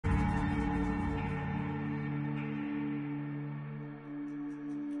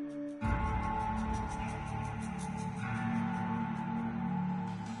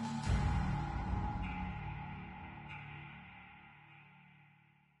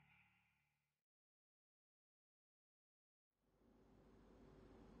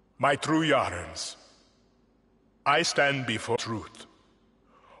My true Yarans, I stand before truth.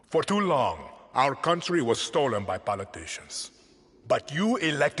 For too long, our country was stolen by politicians. But you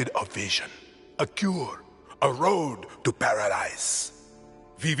elected a vision, a cure, a road to paradise.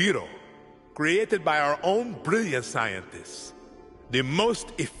 3vl0st, created by our own brilliant scientists. The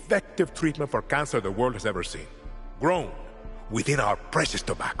most effective treatment for cancer the world has ever seen. Grown within our precious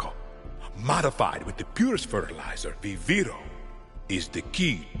tobacco. Modified with the purest fertilizer, 3vl0st is the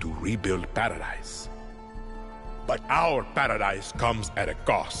key to rebuild paradise. But our paradise comes at a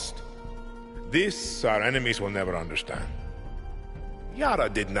cost. This our enemies will never understand. Yara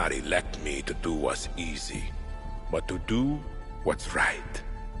did not elect me to do what's easy, but to do what's right.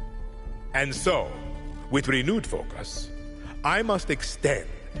 And so, with renewed focus, I must extend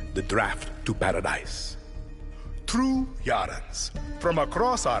the draft to paradise. True Yarans from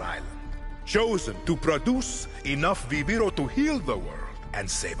across our island, chosen to produce enough 3vl0st to heal the world and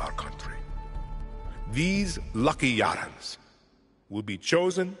save our country. These lucky Yarans will be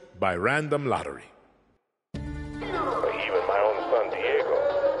chosen by random lottery. Even my own son Diego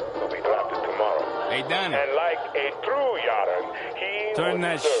will be drafted tomorrow. Hey, Danny. And like a true Yaran, he Turn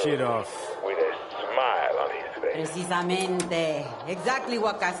that shit off. with a smile on his face. Precisamente. Exactly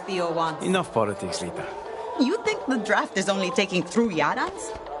what Castillo wants. Enough politics, Lita. You think the draft is only taking through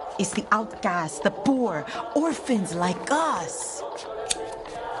Yarans? It's the outcasts, the poor, orphans like us.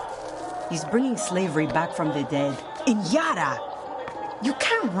 He's bringing slavery back from the dead. In Yara. You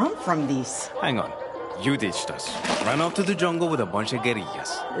can't run from this. Hang on. You ditched us. Ran off to the jungle with a bunch of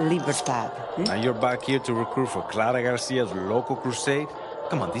guerrillas. Libertad. Now you're back here to recruit for Clara Garcia's local crusade?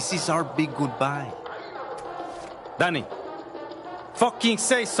 Come on, this is our big goodbye. Danny, fucking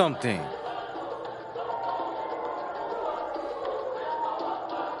say something.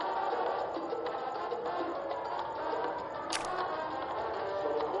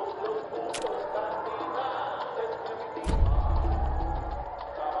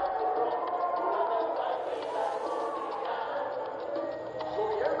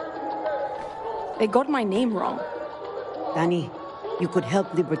 They got my name wrong. Danny, you could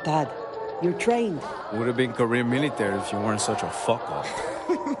help Libertad. You're trained. Would have been career military if you weren't such a fuck-up.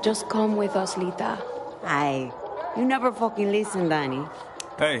 Just come with us, Lita. Aye. You never fucking listen, Danny.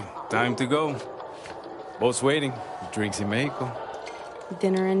 Hey, time to go. Boat's waiting. Drinks in Mexico.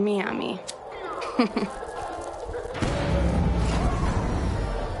 Dinner in Miami.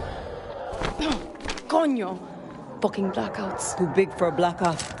 Coño! Fucking blackouts. Too big for a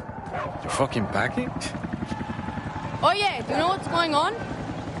blackout. You fucking packing? Oye, do you know what's going on?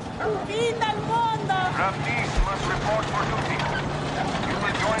 Draftees must report for duty. You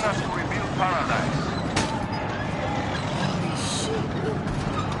will join us to rebuild paradise.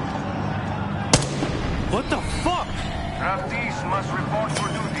 What the fuck? Draftees must report for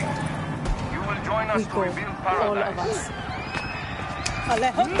duty. You will join us We to go, rebuild all paradise. of us.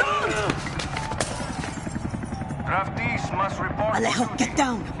 Alejo, don't! Draftees must report Alejo, for duty. get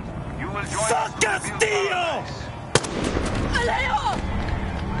down! You will join us to rebuild paradise. Alejo!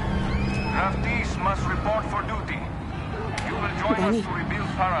 Draftees must report for duty. You will join Danny, us to rebuild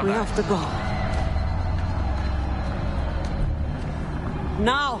paradise. we have to go.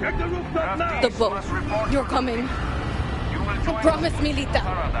 Now! Draftees The boat. must report You're for coming. duty. You will join Promise us me, to rebuild Lita.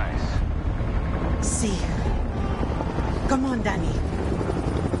 paradise. See. Come on, Danny.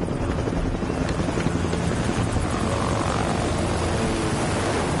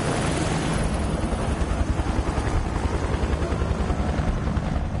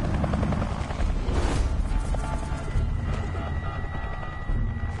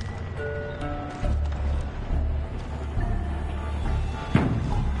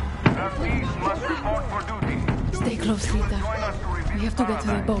 Draftees must report for duty. Stay close, You will Lita. join us to rebuild We have to get to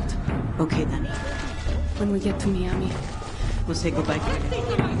the paradise. boat. Okay, Danny. When we get to Miami. We'll say goodbye.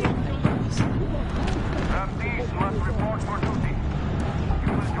 Draftees must report for duty.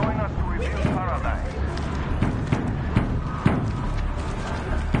 You will join us to rebuild paradise.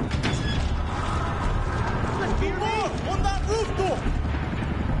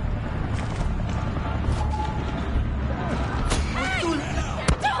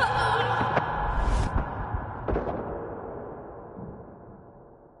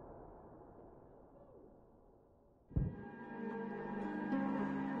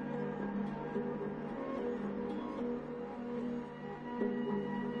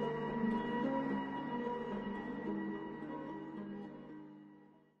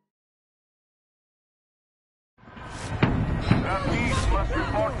 Draftees must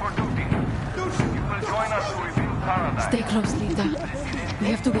report for duty. You will join us to rebuild paradise. Stay close, Lita. We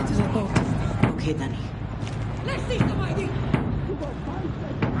have to get to the boat. Okay, Danny. Remember,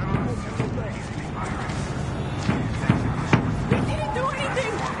 We didn't do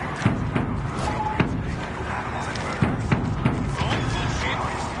anything!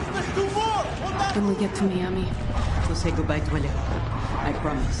 Let's do more! When we get to Miami. We'll say goodbye to Alejo. I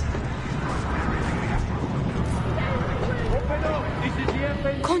promise. This is the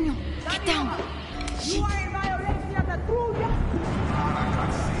FAA. Coño, get down. You are in violation of the Trolouse.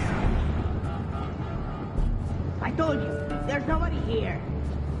 I told you, there's nobody here.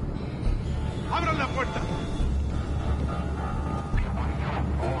 ¡Abran la puerta!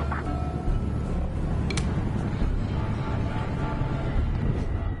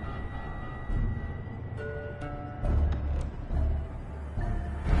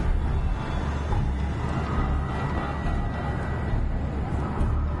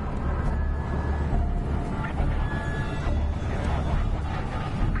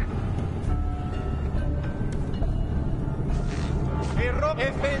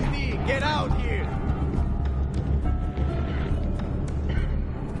 FND, get out here!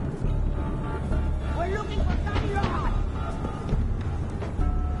 We're looking for Trolouse.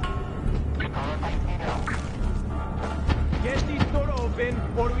 Get this door open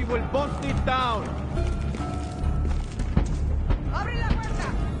or we will bust it down! Abre la puerta.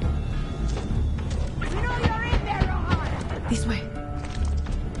 We know you're in there, Rohan. This way.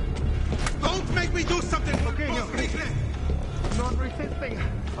 Don't make me do something! Okay, Not resisting!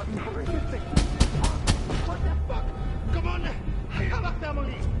 Not resisting! What the fuck? Come on! I have a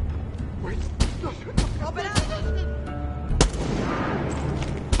family! Wait! Open up.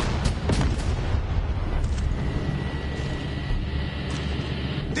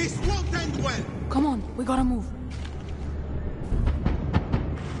 This won't end well! Come on, we gotta move.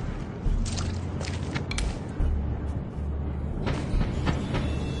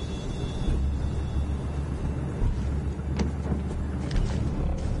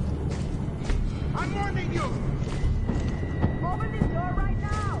 I'm warning you! Open this door right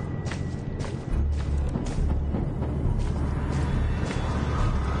now.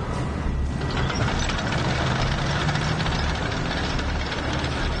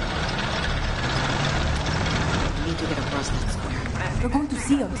 We need to get across that square. They're going to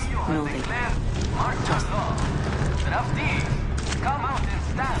see us. No, they Come out and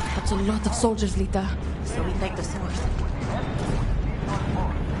stand. That's a lot of soldiers, Lita. So we take the sewers.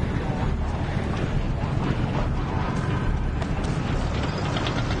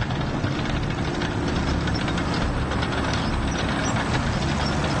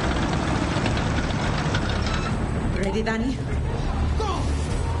 Ready, Danny?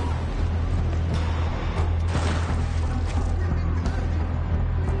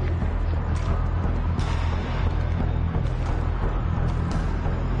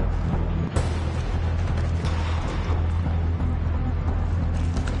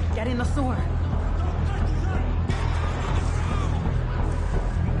 Get in the sewer.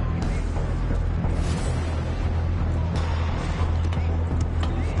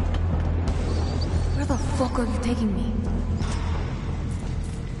 Where the fuck are you taking me?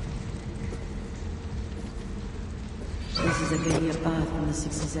 This is a guerrilla path from the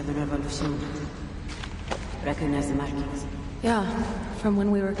 67 Revolution. Recognize the markings? Yeah, from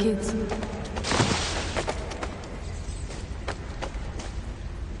when we were kids.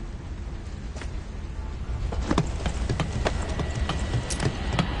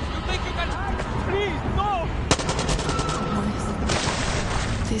 Please, no!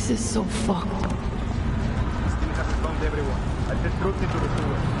 This is so fucked. Still haven't found everyone. I'll just root into the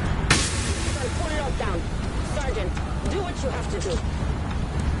sewer. Put it all down. Sergeant, do what you have to do.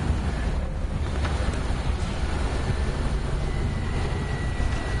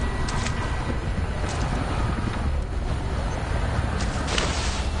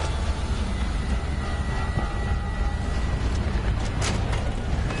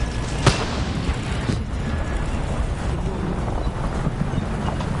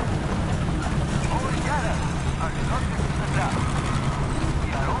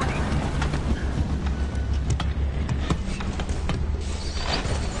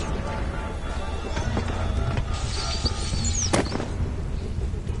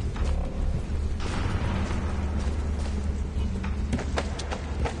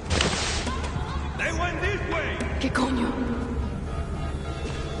 ¿Qué coño?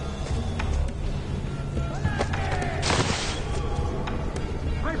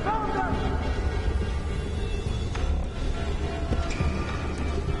 I found them!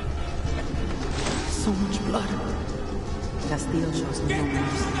 So much blood. Castillo shows no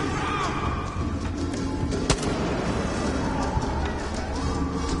mercy.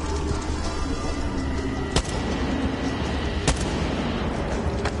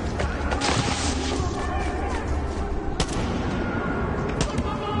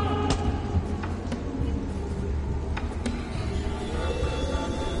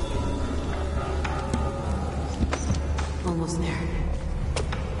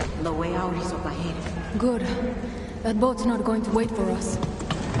 The way out is up ahead. Good. That boat's not going to wait for us.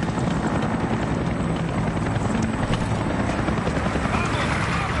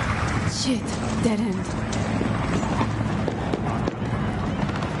 Shit, dead end.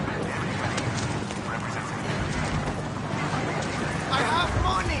 I have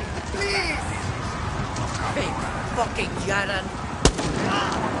money! Please! Big fucking yaran.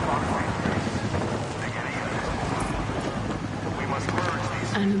 We must purge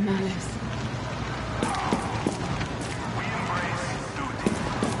these. Animales. We embrace duty,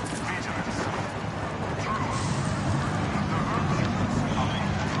 vigilance, truth, the virtues of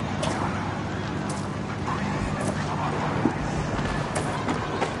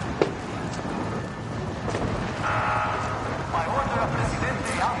By order of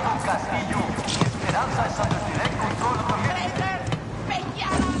Presidente Alto Castillo, Esperanza is under direct control of the military. Traitors! Fake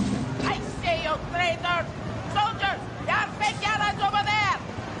yarans! I say you traitors! Soldiers! There are fake yarans over there!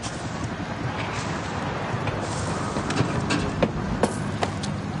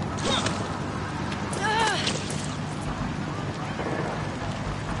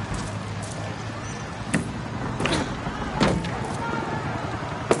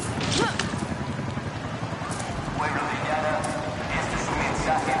 Pueblo de Yara, este es un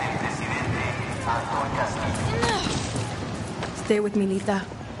mensaje del Presidente Alto Castillo. Stay with me, Lita.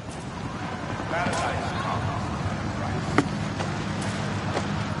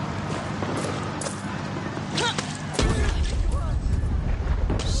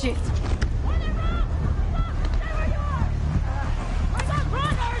 Shit. I got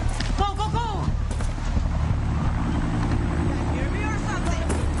runners! Go, go, go! Hear me or something?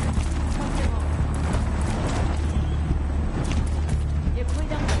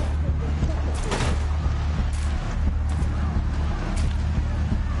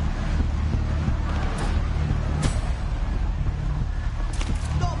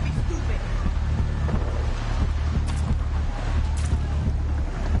 Don't be stupid!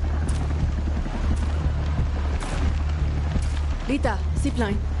 Lita,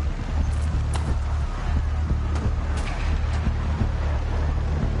 zipline.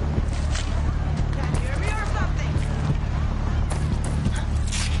 Can't hear me or something?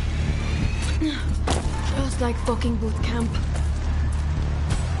 Just like fucking boot camp.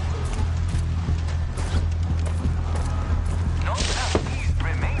 No please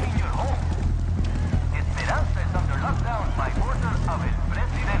remain in your home. Esperanza is under lockdown by order of el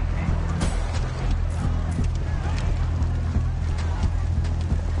Presidente.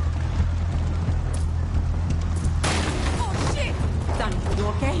 Oh shit! Danny, you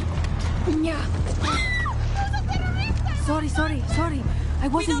okay? Yeah. There's a terrorist! Sorry. I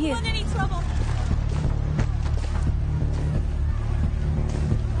We wasn't don't here. want any trouble!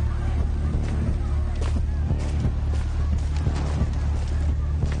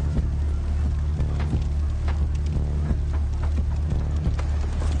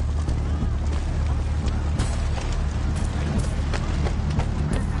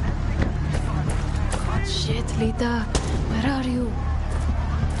 Shit, Lita. Where are you?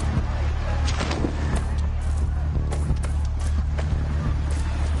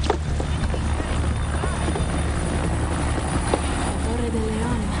 Torre de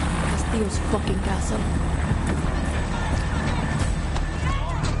León. Castillo's fucking castle.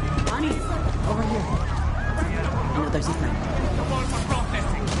 Danny, over here. Another zipline.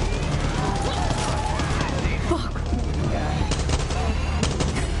 Fuck.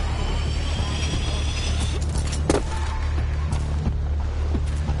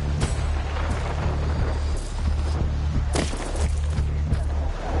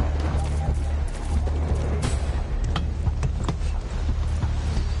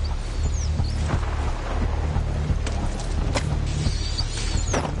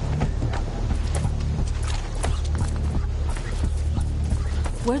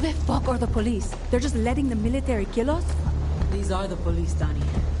 Where the fuck are the police? They're just letting the military kill us? These are the police, Danny.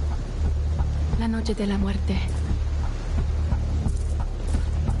 La noche de la muerte.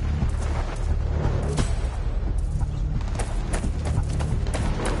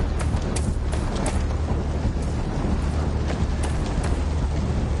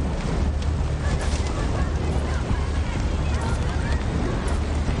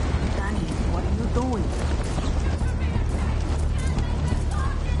 Danny, what are you doing?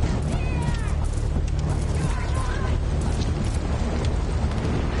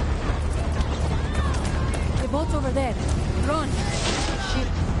 The boat's over there. Run. Shit.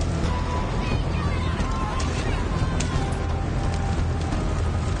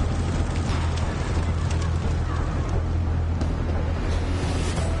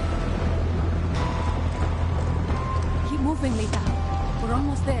 Keep moving, Lita. We're We're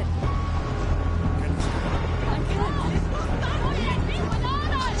almost there.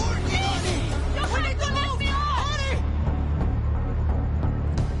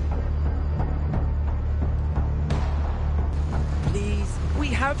 Please, we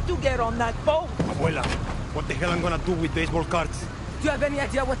have to get on that boat. Abuela, what the hell I'm gonna do with baseball cards? Do you have any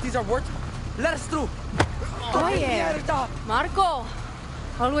idea what these are worth? Let us through. Oye, Marco.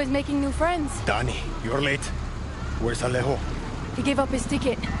 Always making new friends. Danny, you're late. Where's Alejo? He gave up his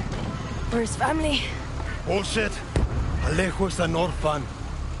ticket. For his family. Bullshit. Alejo is an orphan.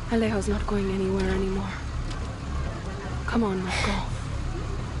 Alejo's not going anywhere anymore. Come on, Marco.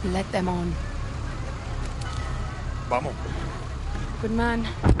 Let them on. Vamos. Good man.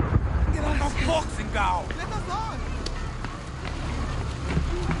 Get on the boxing gown. Let us on.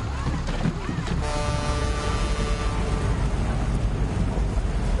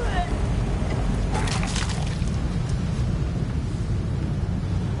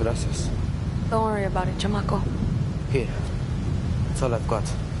 Gracias. Don't worry about it, chamaco. Here. That's all I've got.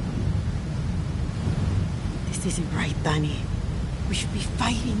 This isn't right, Danny. We should be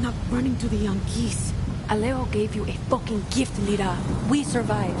fighting, not running to the Yankees. Alejo gave you a fucking gift, Lira. We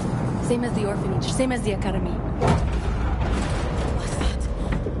survived. Same as the orphanage, same as the academy. What's that?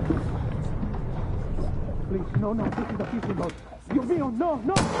 Please, no, this is the people boat. Dios mío, no!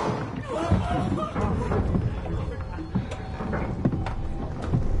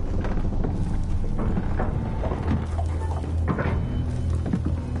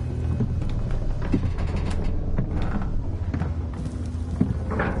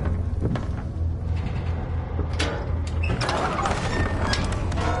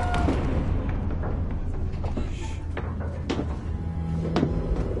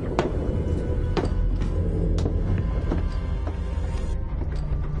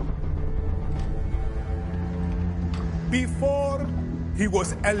 Before he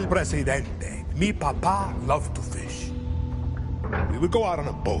was El Presidente, mi papa loved to fish. We would go out on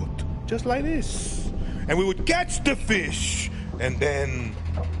a boat, just like this, and we would catch the fish and then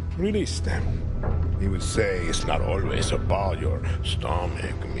release them. He would say, it's not always about your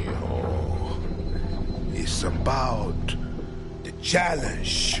stomach, mijo. It's about the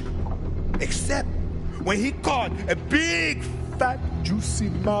challenge. Except when he caught a big, fat, juicy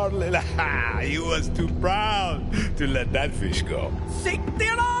marlin, he was too proud to let that fish go. Sic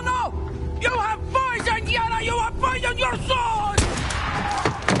tirano! You have poisoned Yara! You have poisoned your son!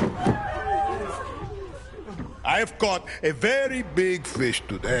 I have caught a very big fish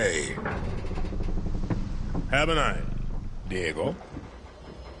today. Haven't I, Diego?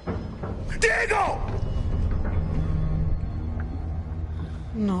 Diego!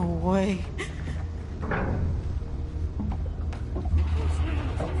 No way.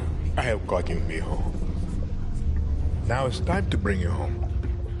 I have got you, mijo. Now it's time to bring you home.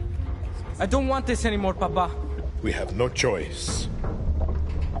 I don't want this anymore, Papa. We have no choice.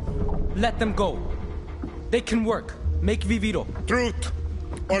 Let them go. They can work. Make Viviro. Truth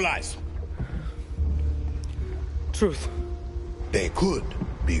or lies? Truth. They could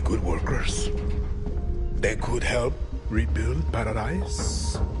be good workers. They could help rebuild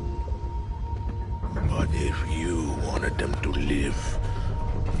paradise. But if you wanted them to live,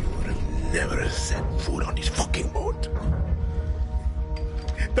 you would have never set foot on this fucking boat.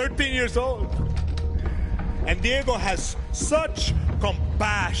 13 years old. And Diego has such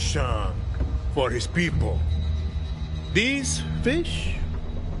compassion for his people. These fish,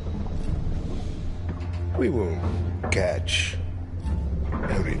 we will catch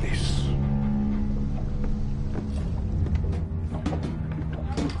and release.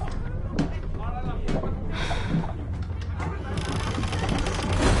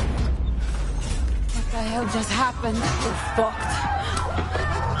 What the hell just happened? We're fucked.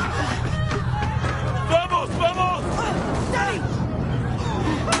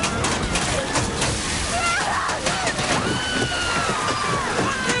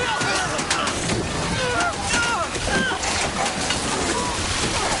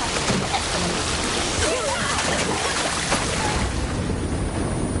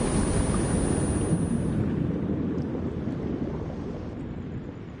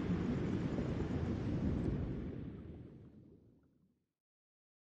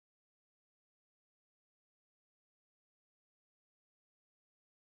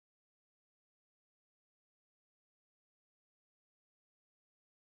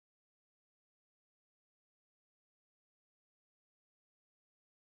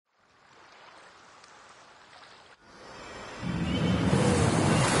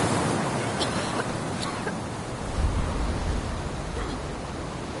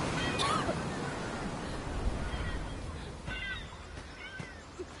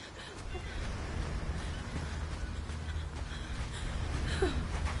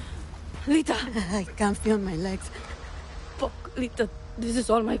 Lita! I can't feel my legs. Fuck, Lita. This is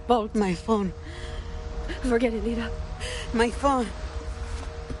all my fault. My phone. Forget it, Lita. My phone.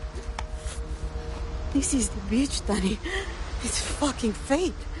 This is the beach, Danny. It's fucking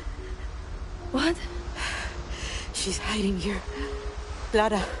fate. What? She's hiding here.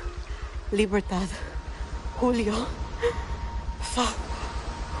 Clara, Libertad, Julio. Fuck,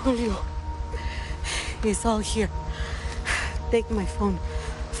 Julio. It's all here. Take my phone.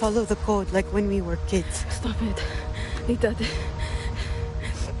 Follow the code like when we were kids. Stop it. Lita.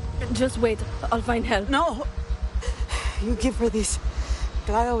 Just wait. I'll find help. No! You give her this.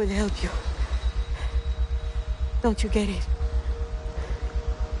 Clara will help you. Don't you get it?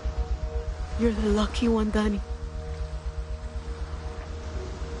 You're the lucky one, Danny.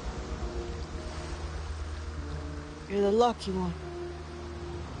 You're the lucky one.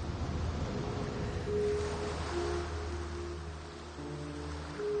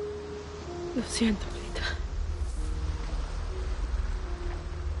 Lo siento, Lita.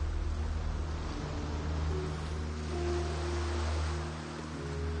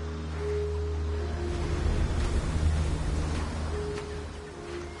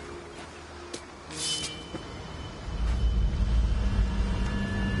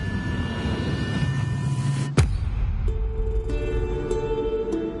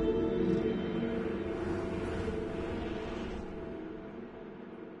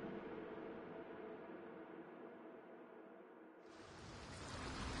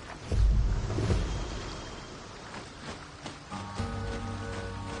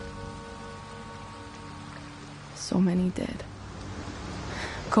 So many dead.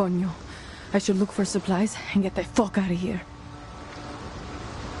 Coño. I should look for supplies and get the fuck out of here.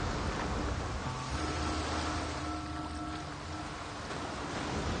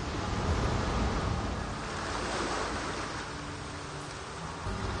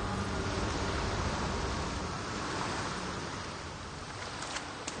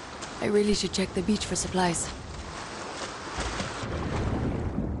 I really should check the beach for supplies.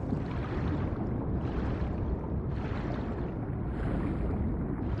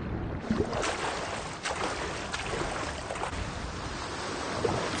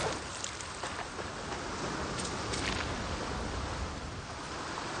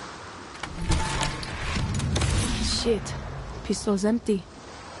 Shit. Pistol's empty.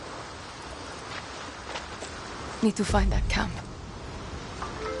 Need to find that camp.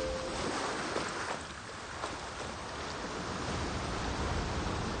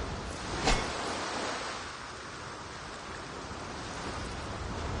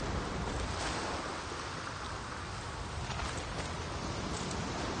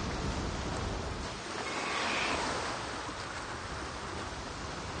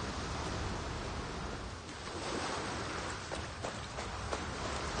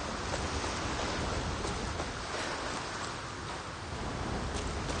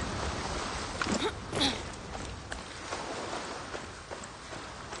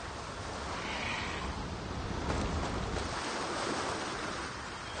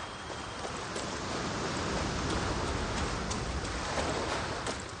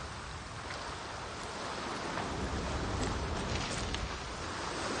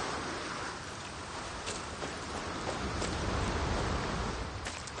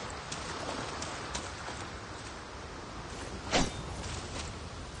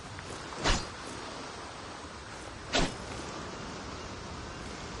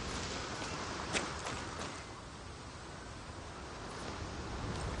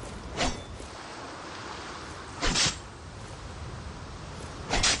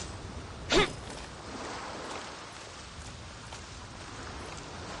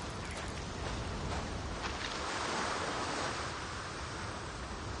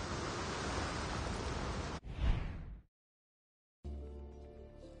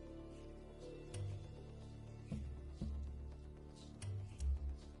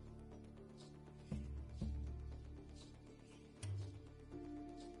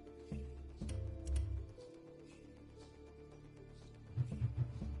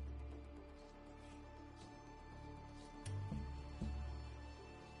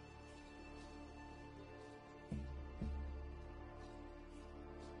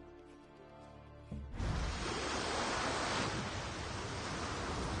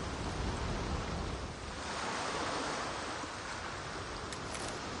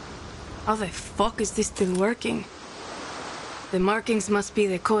 How the fuck is this still working? The markings must be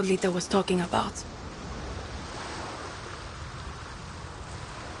the code Lita was talking about.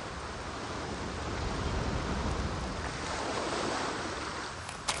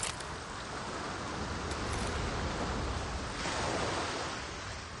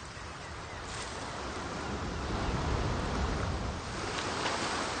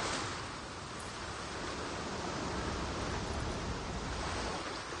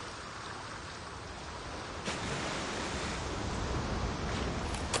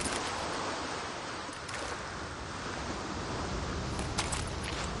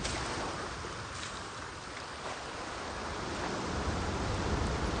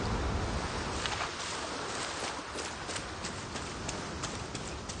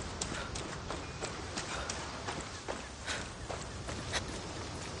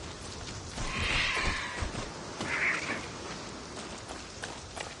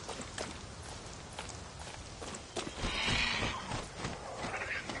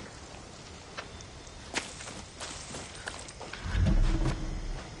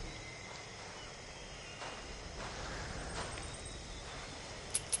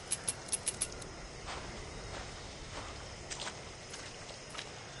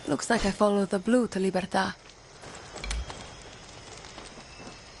 Looks like I followed the blue to Libertad.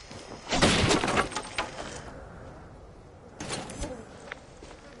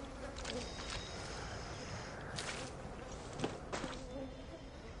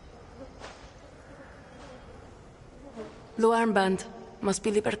 Blue armband. Must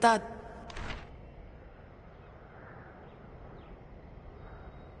be Libertad.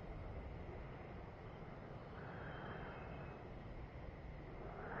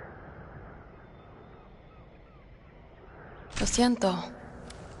 Lo siento.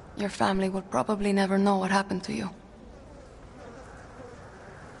 Your family will probably never know what happened to you.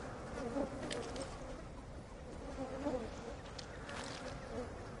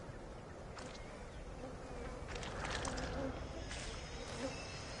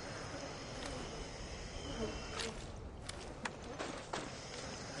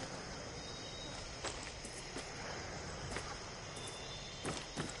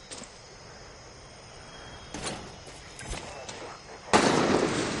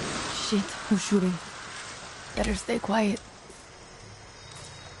 Shit, who's shooting? Better stay quiet.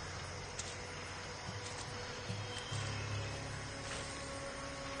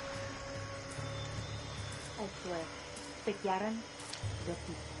 I swear, the Yaran, that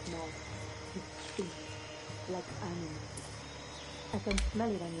is small, it stinks like animals. I can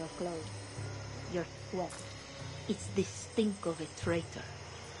smell it on your clothes, your sweat. It's the stink of a traitor,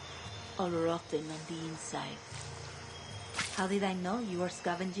 all rotten on the inside. How did I know you were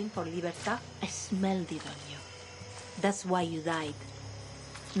scavenging for Libertad? I smelled it on you. That's why you died.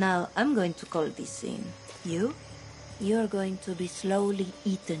 Now, I'm going to call this in. You're going to be slowly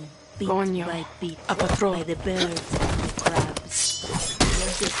eaten, bit by bit, by the birds and the crabs.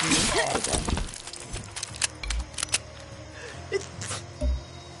 You'll get used to them.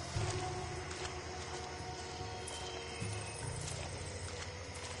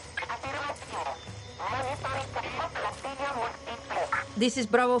 This is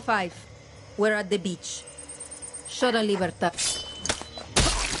Bravo 5. We're at the beach. Shora Libertad.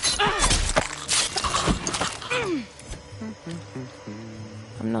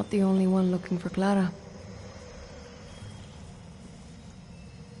 I'm not the only one looking for Clara.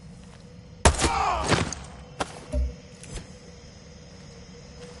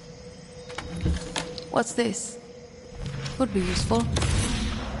 What's this? Could be useful.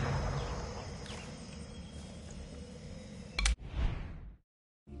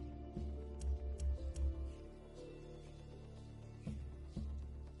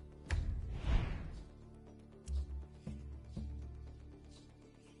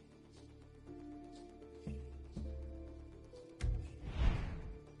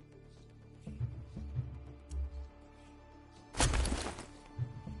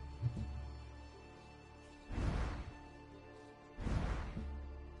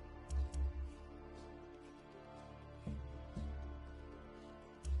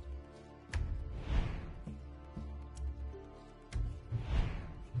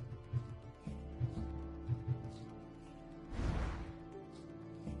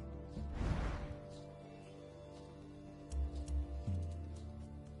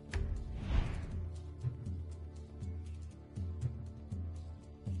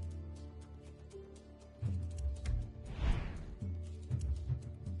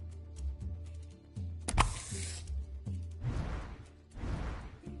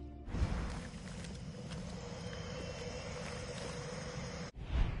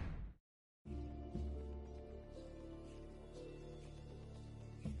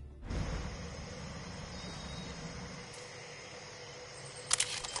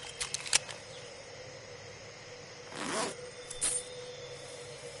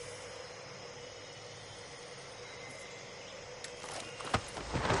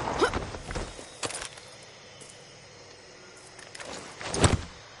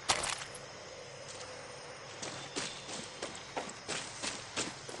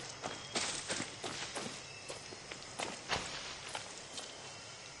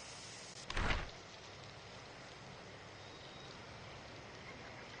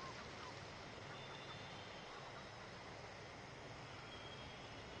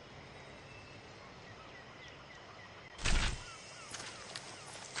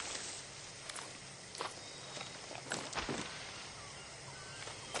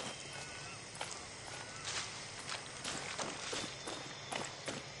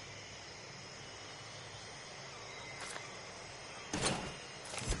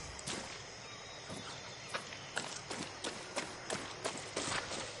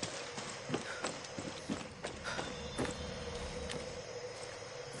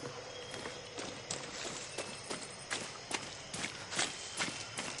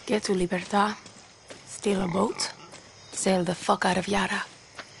 Get to Libertad, steal a boat, sail the fuck out of Yara.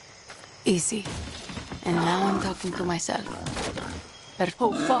 Easy. And now I'm talking to myself.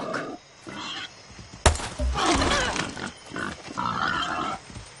 Oh, fuck.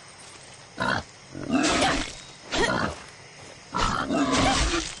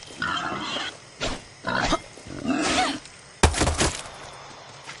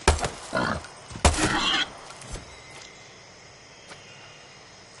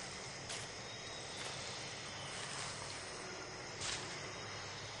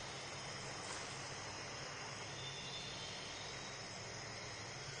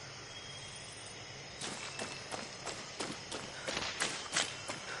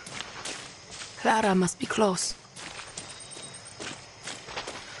 Clara must be close.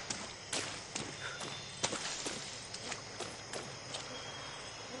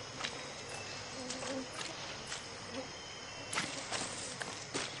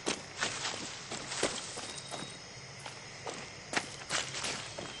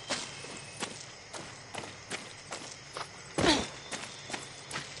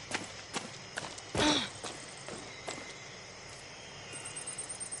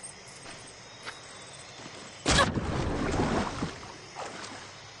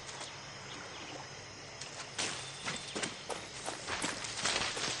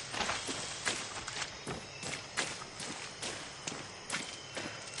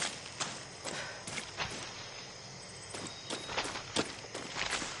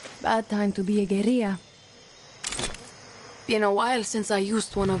 Bad time to be a guerrilla. Been a while since I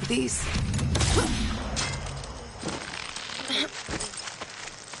used one of these.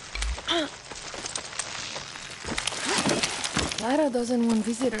 Clara doesn't want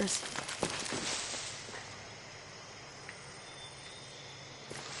visitors.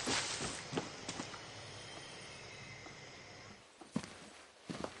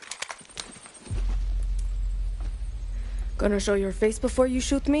 Gonna show your face before you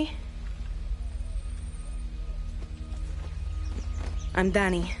shoot me? I'm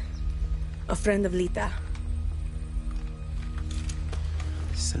Danny, a friend of Lita.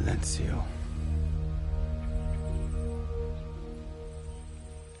 Silencio.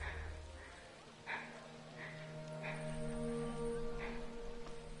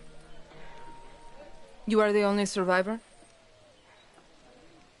 You are the only survivor?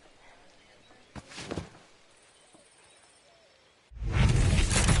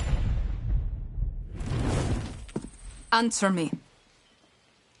 Answer me.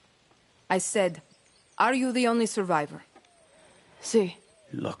 I said, are you the only survivor? Si.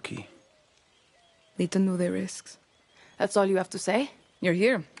 Lucky. Lita knew the risks. That's all you have to say? You're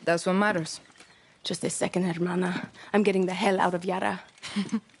here. That's what matters. Just a second, hermana. I'm getting the hell out of Yara.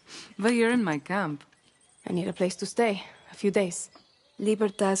 But you're in my camp. I need a place to stay. A few days.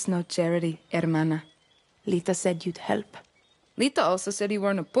 Libertad's no charity, hermana. Lita said you'd help. Lita also said you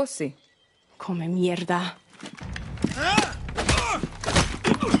weren't a pussy. Come mierda.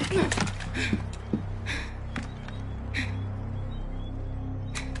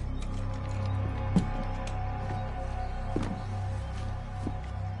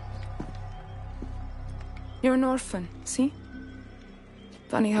 You're an orphan, see?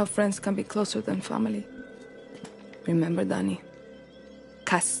 Funny how friends can be closer than family. Remember, Danny,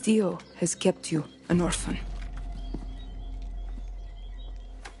 Castillo has kept you an orphan.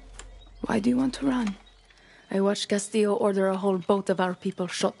 Why do you want to run? I watched Castillo order a whole boat of our people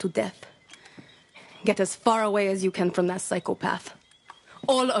shot to death. Get as far away as you can from that psychopath.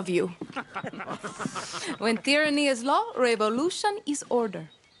 All of you. When tyranny is law, revolution is order.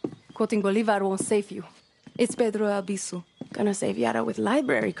 Quoting Bolivar won't save you. It's Pedro Albizu. Gonna save Yara with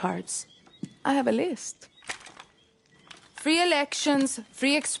library cards. I have a list. Free elections,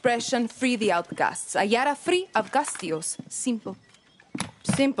 free expression, free the outcasts. A Yara free of Castillos. Simple.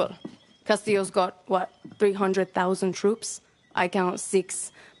 Simple. Castillo's got, what, 300,000 troops? I count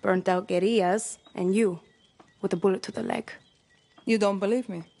 6 burnt-out guerrillas, and you, with a bullet to the leg. You don't believe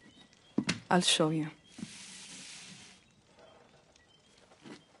me? I'll show you.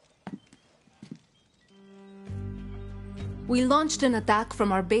 We launched an attack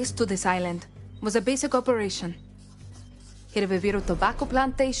from our base to this island. It was a basic operation. Hit a Viviro tobacco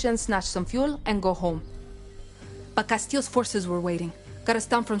plantation, snatch some fuel, and go home. But Castillo's forces were waiting. Got us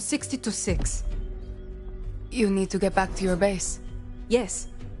down from 60 to 6. You need to get back to your base. Yes,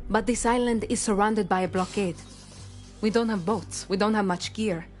 but this island is surrounded by a blockade. We don't have boats, we don't have much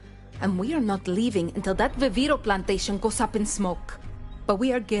gear. And we are not leaving until that Viviro plantation goes up in smoke. But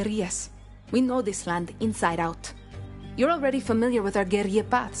we are guerrillas. We know this land inside out. You're already familiar with our guerrilla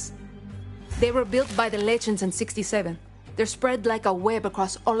paths. They were built by the legends in '67. They're spread like a web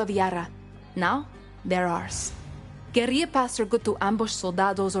across all of Yara. Now, they're ours. Guerrilla paths are good to ambush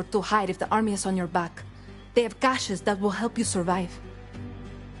soldados or to hide if the army is on your back. They have caches that will help you survive.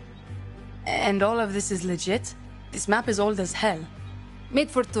 And all of this is legit? This map is old as hell.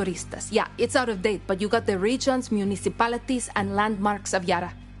 Made for turistas. Yeah, it's out of date, but you got the regions, municipalities, and landmarks of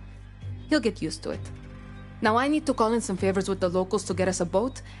Yara. You'll get used to it. Now I need to call in some favors with the locals to get us a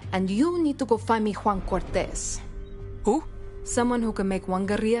boat, and you need to go find me Juan Cortez. Who? Someone who can make one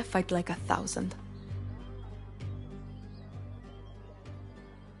guerrilla fight like 1,000.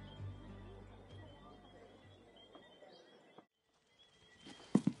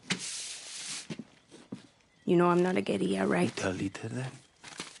 You know I'm not a guerrilla, right?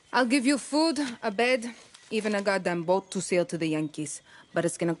 I'll give you food, a bed, even a goddamn boat to sail to the Yankees. But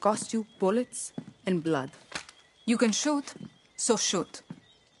it's gonna cost you bullets and blood. You can shoot, so shoot.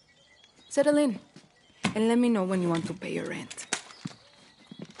 Settle in, and let me know when you want to pay your rent.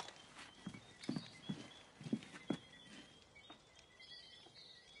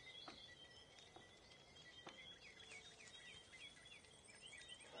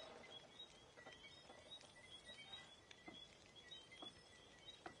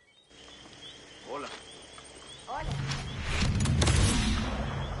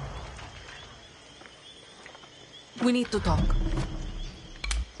 We need to talk.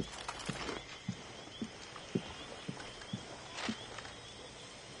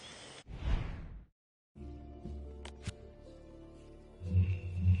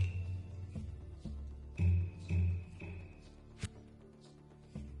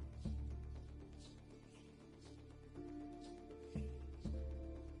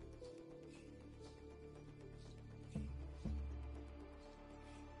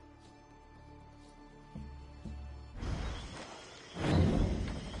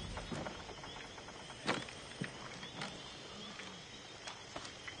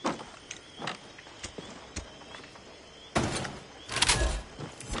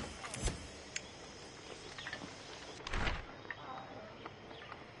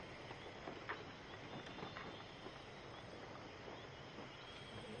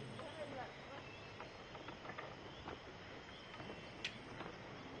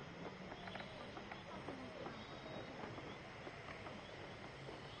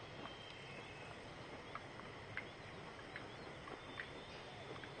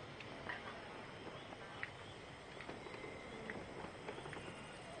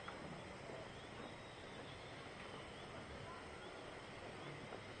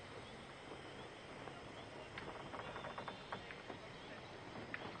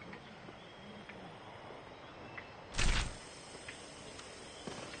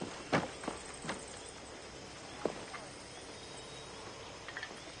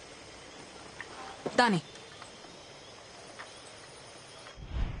 Dani.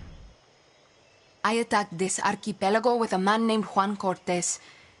 I attacked this archipelago with a man named Juan Cortez.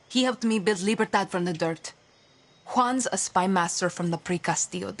 He helped me build Libertad from the dirt. Juan's a spy master from the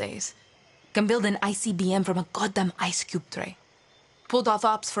pre-Castillo days. Can build an ICBM from a goddamn ice cube tray. Pulled off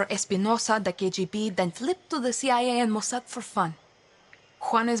ops for Espinosa, the KGB, then flipped to the CIA and Mossad for fun.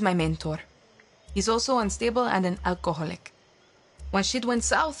 Juan is my mentor. He's also unstable and an alcoholic. When shit went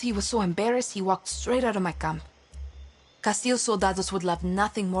south, he was so embarrassed he walked straight out of my camp. Castillo's soldados would love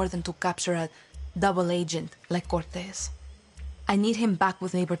nothing more than to capture a double agent like Cortez. I need him back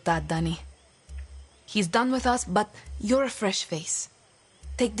with Libertad, Dani. He's done with us, but you're a fresh face.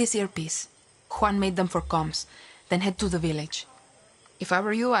 Take this earpiece. Juan made them for comms. Then head to the village. If I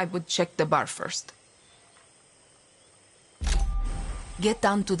were you, I would check the bar first. Get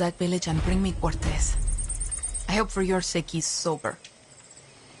down to that village and bring me Cortez. I hope for your sake he's sober.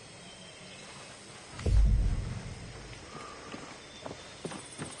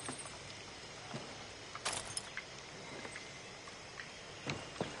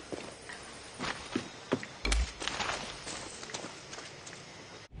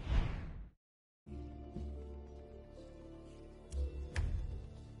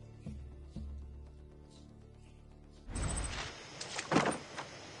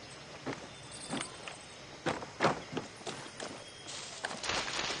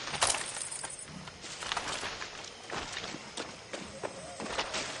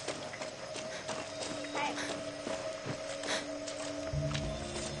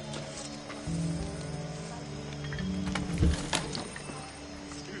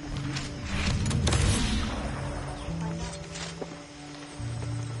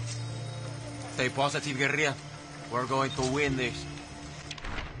 Stay positive, guerrilla. We're going to win this.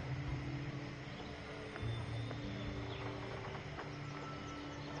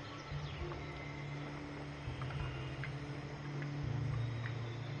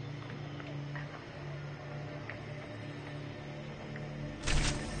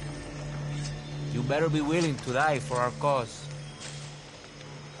 You better be willing to die for our cause.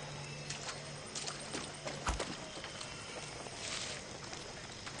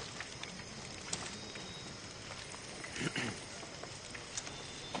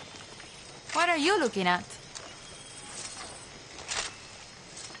 What are you looking at?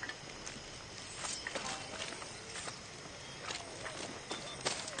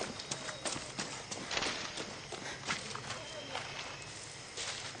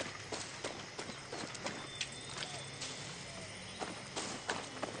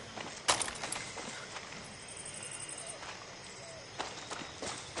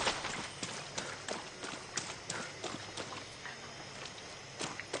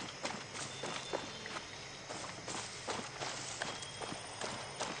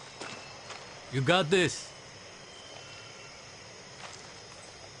 You got this.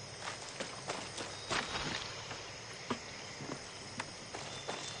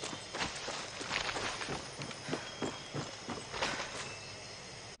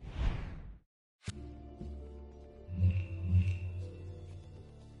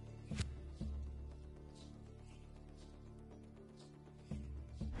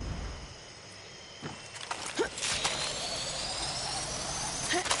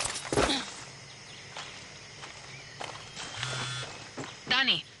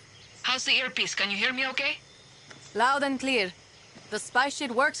 Danny, how's the earpiece? Can you hear me okay? Loud and clear. The spy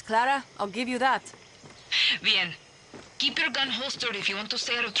shit works, Clara. I'll give you that. Bien. Keep your gun holstered if you want to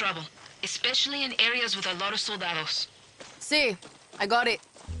stay out of trouble, especially in areas with a lot of soldados. Sí, I got it.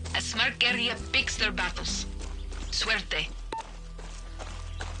 A smart guerrilla picks their battles. Suerte.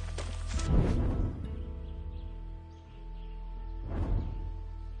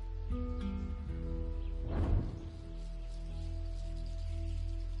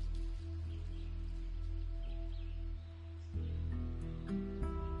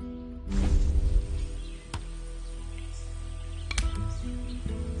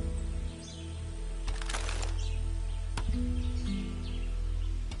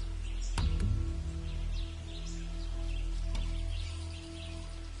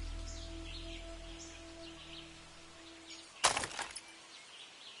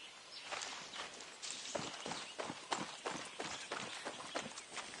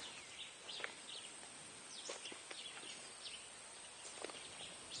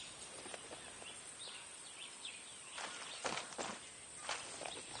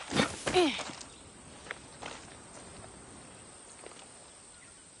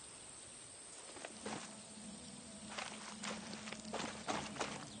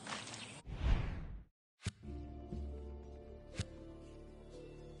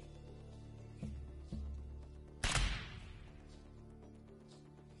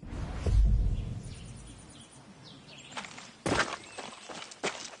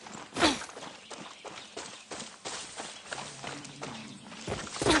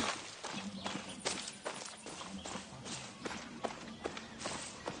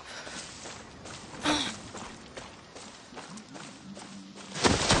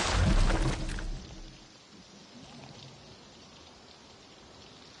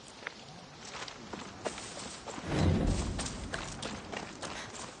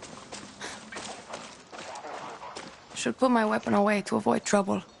 Should put my weapon away to avoid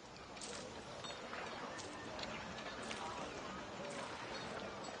trouble.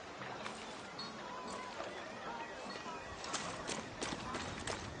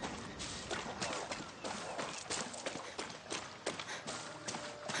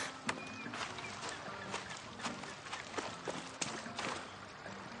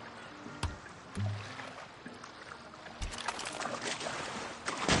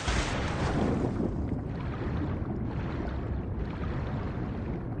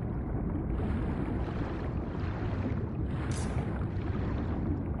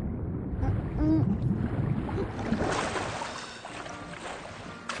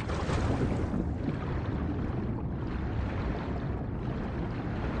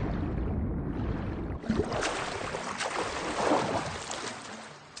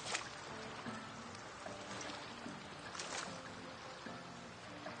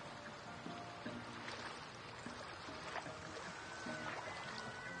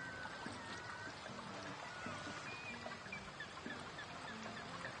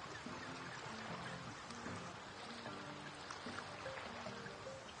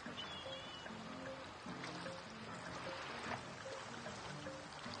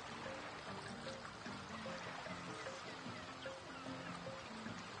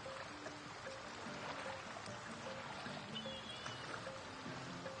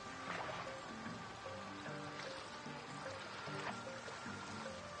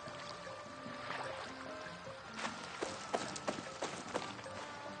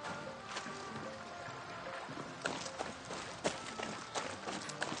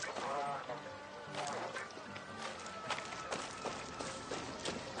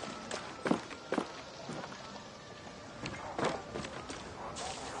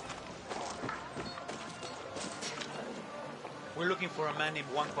 looking for a man named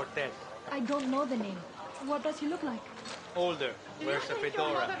Juan Cortez. I don't know the name. What does he look like? Older, wears a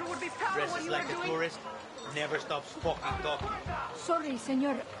fedora, would be proud of what dresses you like are a doing. tourist, never stops fucking talking. Sorry,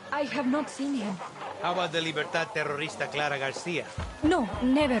 senor. I have not seen him. How about the Libertad terrorista Clara Garcia? No,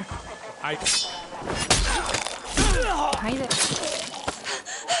 never. I... Hi there.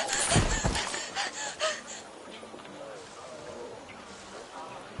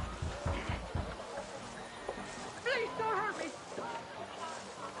 Please don't hurt me.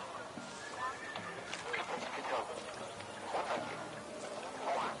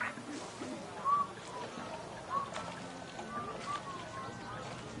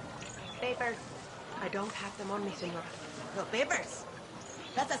 Papers. I don't have them on me, senora. No papers?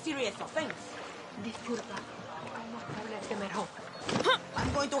 That's a serious offense. Disculpa. I must have left them at home.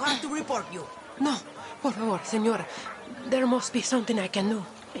 I'm going to have to report you. No, por favor, señora. There must be something I can do.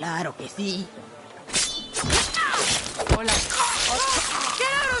 Claro que sí. Hola.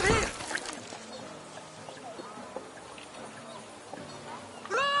 Get out of here!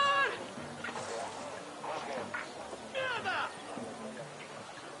 Run! Mierda!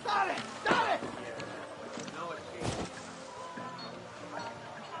 Dale, dale!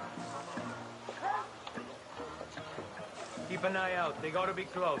 Keep an eye out. They gotta be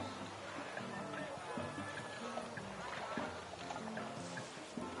close.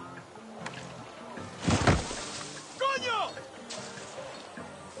 Coño!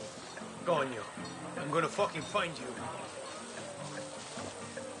 Coño. I'm gonna fucking find you.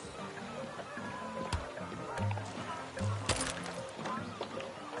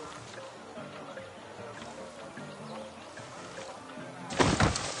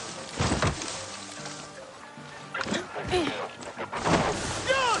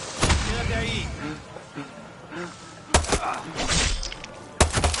 Quédate ahí.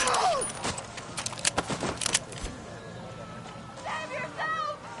 Save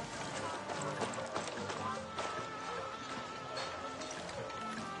yourself!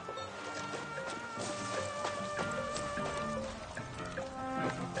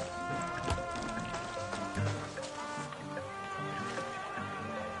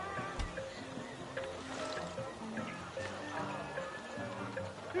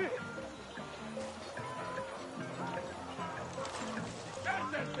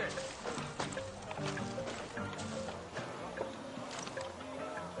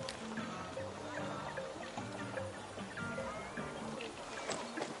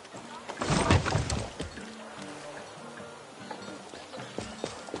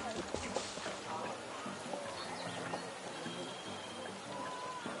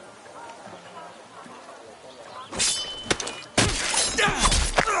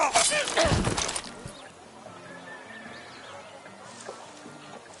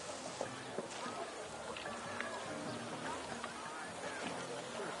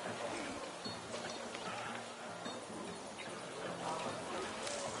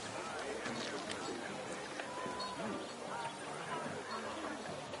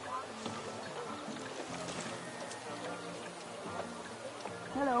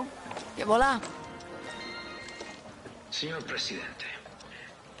 Hello. Que volá. Señor Presidente,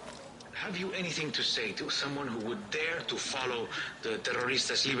 have you anything to say to someone who would dare to follow the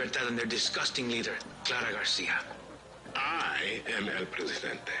Terroristas Libertad and their disgusting leader, Clara Garcia? I am El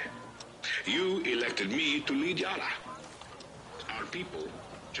Presidente. You elected me to lead Yara. Our people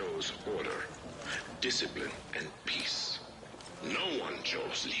chose order, discipline, and peace. No one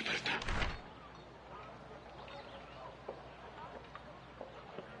chose Libertad.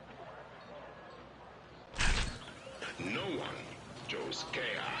 No one chose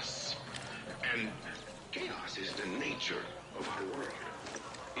chaos. And chaos is the nature of our world.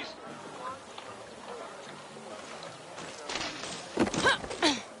 It's...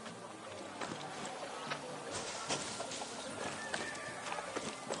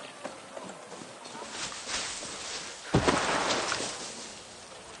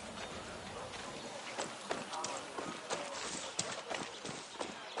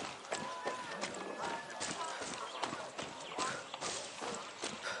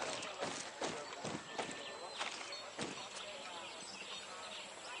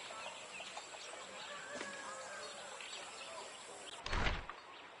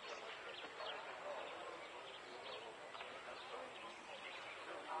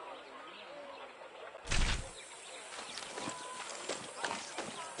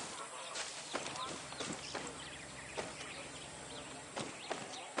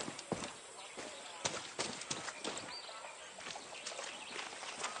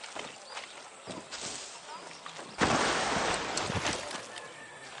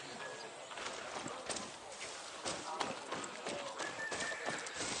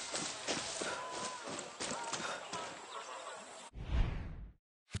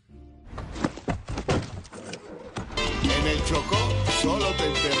 el Chocó solo te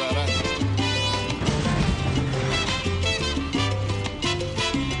enterrarán.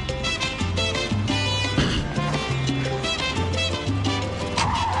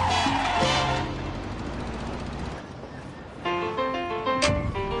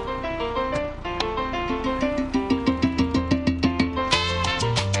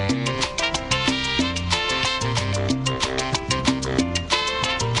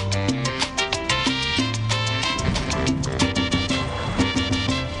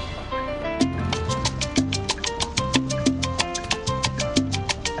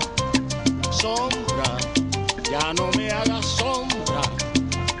 Sombra, ya no me hagas sombra,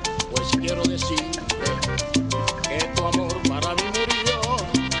 pues quiero decirte que tu amor para mí murió.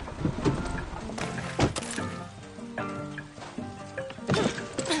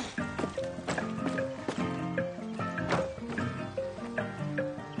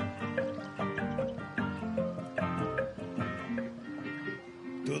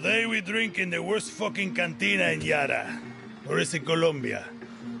 Today we drink in the worst fucking cantina in Yara. Or is it Colombia?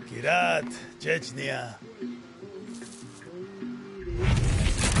 Kirat, Chechnya.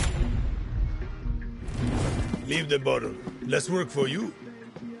 Leave the bottle. Let's work for you.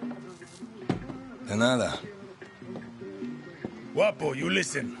 De nada. Guapo, you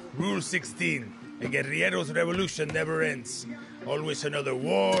listen. Rule 16. A guerrillero's revolution never ends. Always another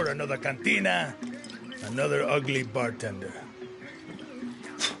war, another cantina, another ugly bartender.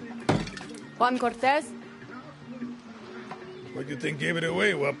 Juan Cortez? What do you think gave it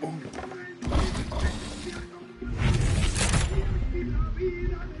away, Guapo?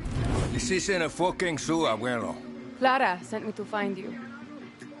 This isn't a fucking zoo, abuelo. Clara sent me to find you.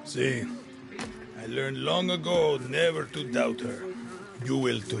 See, I learned long ago never to doubt her. You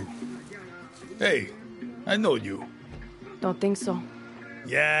will too. Hey, I know you. Don't think so.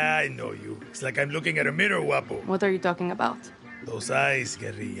 Yeah, I know you. It's like I'm looking at a mirror, Guapo. What are you talking about? Those eyes,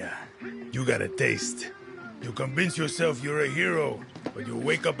 guerrilla. You got a taste. You convince yourself you're a hero, but you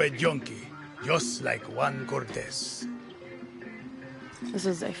wake up a junkie, just like Juan Cortez. This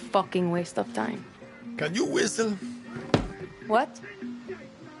is a fucking waste of time. Can you whistle? What?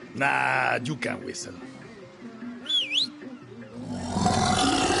 Nah, you can't whistle.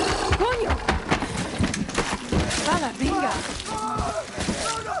 Coño! Sala, venga!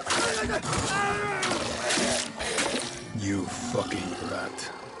 You fucking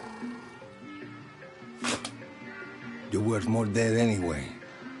rat. You're worth more dead anyway.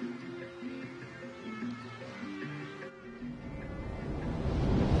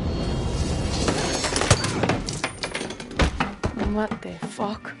 What the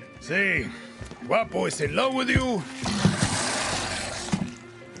fuck? See, Guapo is in love with you,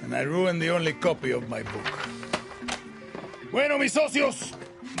 and I ruined the only copy of my book. Bueno, mis socios,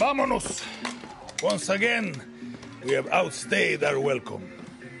 vámonos. Once again, we have outstayed our welcome.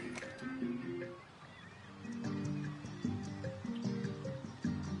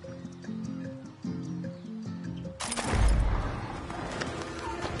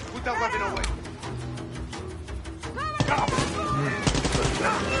 Put that weapon away.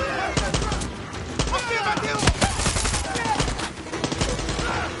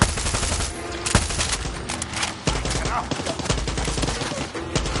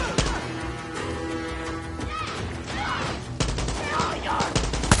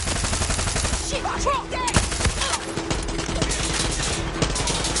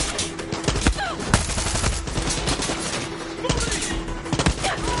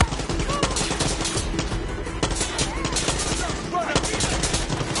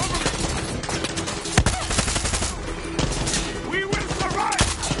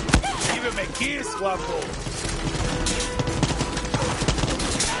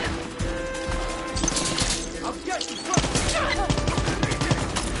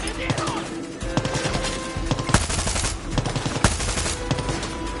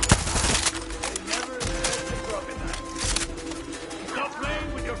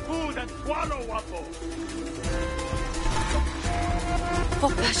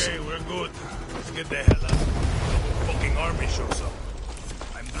 Okay, we're good. Let's get the hell out. The fucking army shows up.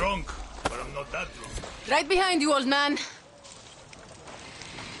 I'm drunk, but I'm not that drunk. Right behind you, old man.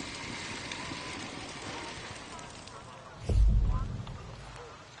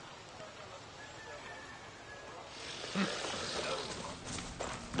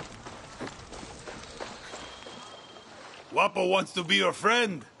 Guapo wants to be your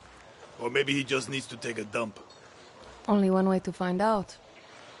friend. Or maybe he just needs to take a dump. Only one way to find out.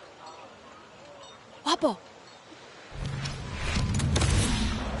 Guapo!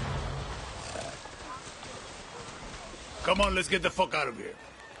 Come on, let's get the fuck out of here.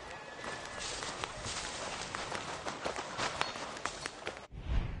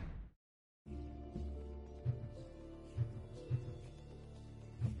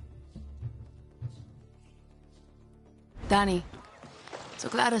 Danny, so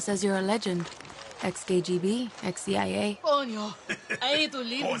Clara says you're a legend. Ex-KGB, ex-CIA. Coño, I need to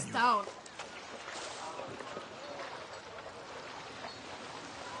leave this town.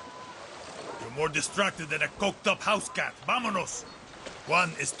 You're more distracted than a coked-up house cat. Vámonos!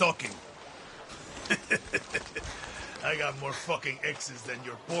 Juan is talking. I got more fucking exes than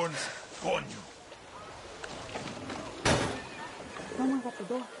your porns, coño. Someone got the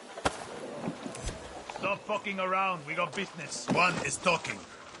door. Stop fucking around. We got business. Juan is talking.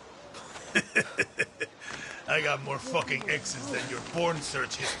 I got more fucking exes than your porn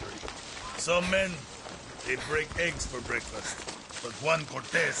search history. Some men, they break eggs for breakfast. But Juan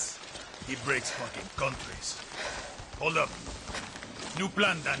Cortez, he breaks fucking countries. Hold up. New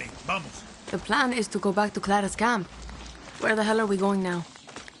plan, Danny. Vamos. The plan is to go back to Clara's camp. Where the hell are we going now?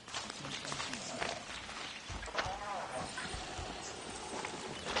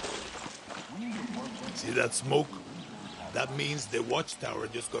 See that smoke? That means the watchtower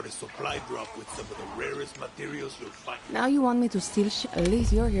just got a supply drop with some of the rarest materials you'll find. Now you want me to steal shit? At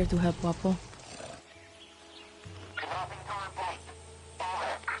least you're here to help, Guapo.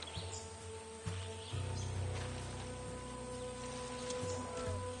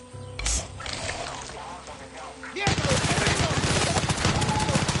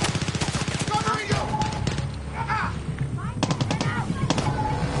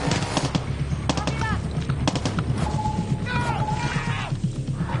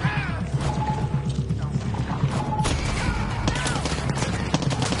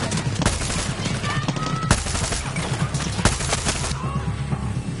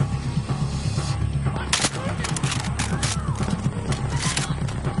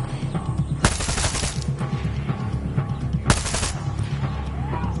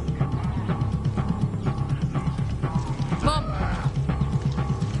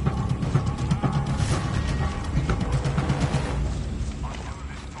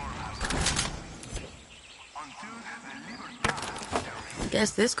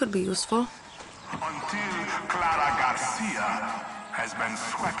 Guess this could be useful. Until Clara Garcia has been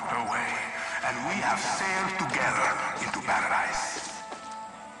swept away, and we have sailed together into paradise.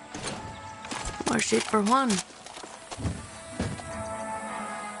 More shit for Juan.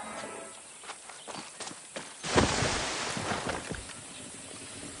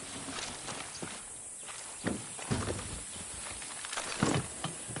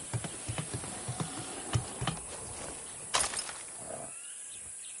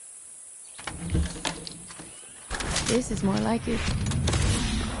 This is more like it. People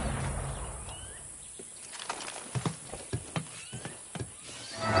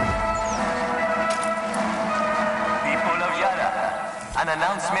of Yara, an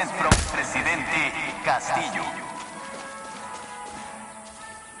announcement from Presidente Castillo.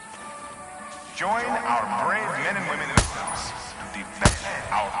 Join our brave men and women in the house to defend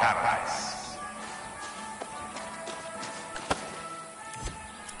our paradise.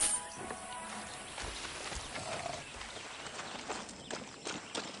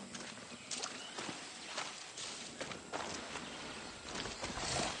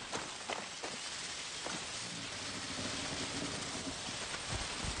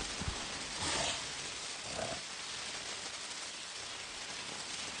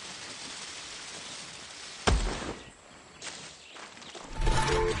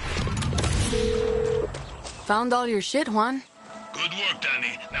 Found all your shit, Juan. Good work,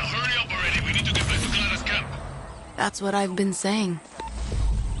 Danny. Now hurry up already. We need to get back to Clara's camp. That's what I've been saying.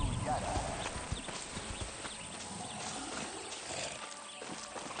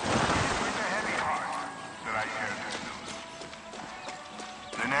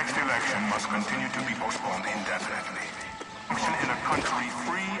 The next election must continue to be postponed indefinitely. Function in a country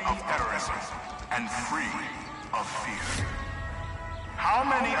free of terrorism and free of fear. How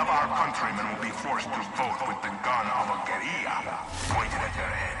many of our countrymen will be forced to vote with the gun of a guerrilla pointed at their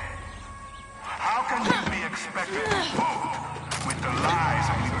head? How can you be expected to vote with the lies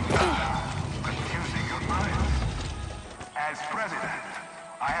of Libertad confusing your minds? As president,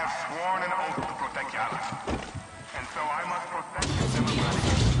 I have sworn an oath to protect Yara. And so I must protect your democratic.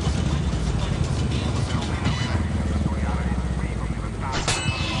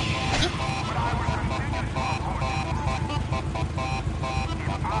 But I will continue to support you.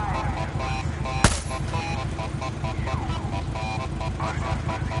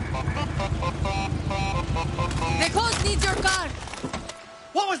 The coast needs your car!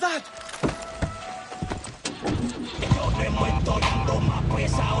 What was that? Yo te muerto dando más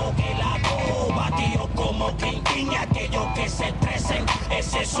pesado que la coba, tío, como Quintín y aquellos que se estresen.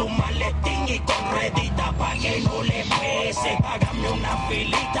 Ese es su maletín y con ruedita pa' que no le pese. Págame una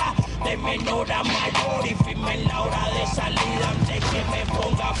filita de de menor a mayor y firme la hora de salida antes que me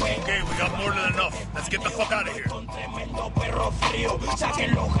ponga feo. Okay, we got more than enough. Let's get the fuck out of here. Con tremendo perro frío,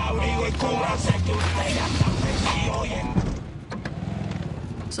 saquen los abrigos y cúbranse que usted ya está perdido, yeah.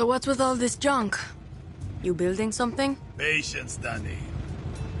 So what's with all this junk? You building something? Patience, Danny.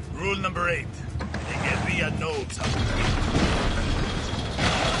 Rule number 8. The guerrilla knows how to win.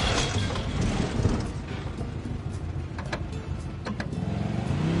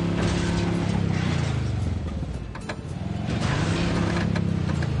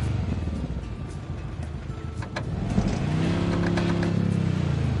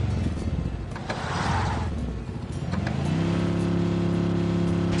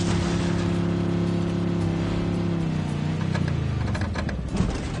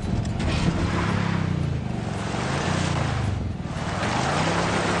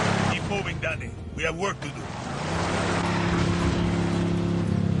 We have work to do.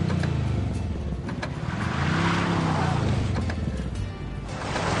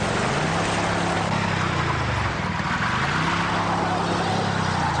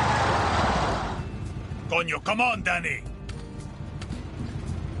 Coño, come on, Danny!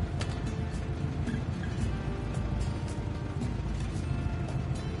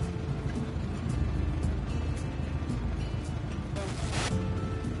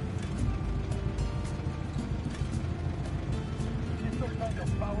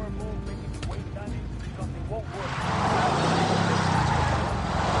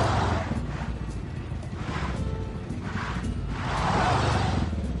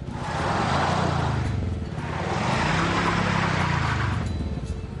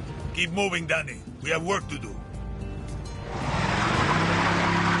 Keep moving, Danny. We have work to do.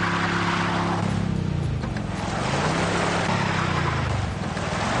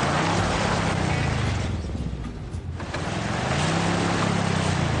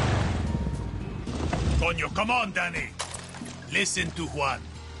 Coño, come on, Danny. Listen to Juan.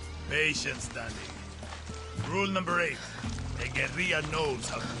 Patience, Danny. Rule number 8. A guerrilla knows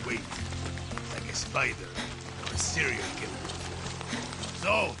how to wait. Like a spider or a serial killer.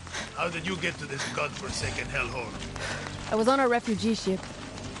 So, how did you get to this godforsaken hellhole? I was on a refugee ship.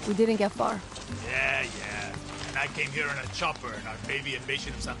 We didn't get far. Yeah. And I came here in a chopper in our baby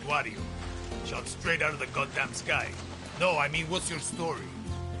invasion of Santuario. Shot straight out of the goddamn sky. No, I mean, what's your story?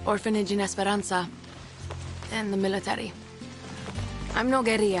 Orphanage in Esperanza. And the military. I'm no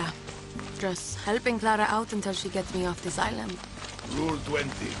guerrilla. Just helping Clara out until she gets me off this island. Rule 20.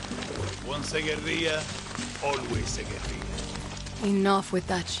 Once a guerrilla, always a guerrilla. Enough with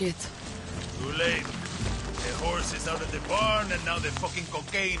that shit. Too late. The horse is out of the barn, and now the fucking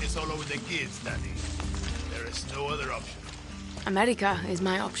cocaine is all over the kids, Danny. There is no other option. America is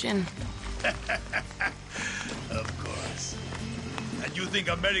my option. Of course. And you think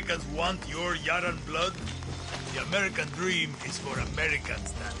Americans want your Yaran blood? The American dream is for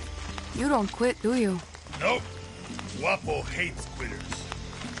Americans, Danny. You don't quit, do you? Nope. Guapo hates quitters.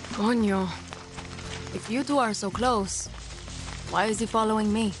 Coño. If you two are so close, why is he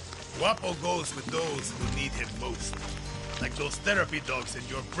following me? Guapo goes with those who need him most. Like those therapy dogs in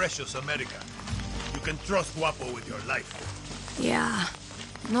your precious America. You can trust Guapo with your life. Yeah.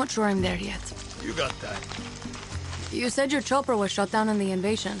 Not sure I'm there yet. You got time. You said your chopper was shot down in the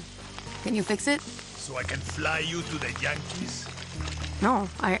invasion. Can you fix it? So I can fly you to the Yankees? No,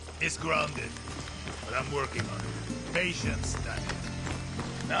 It's grounded. But I'm working on it. Patience, Danny.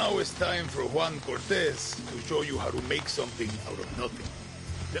 Now it's time for Juan Cortez to show you how to make something out of nothing.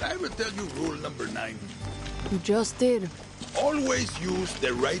 Did I ever tell you rule number 9? You just did. Always use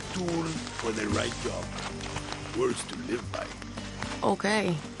the right tool for the right job. Words to live by.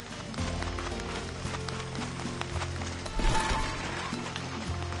 Okay.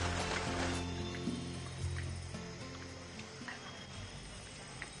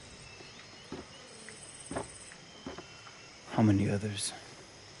 How many others?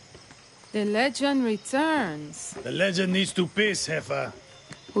 The legend returns. The legend needs to piss, Jefa.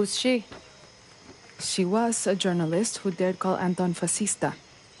 Who's she? She was a journalist who dared call Anton fascista.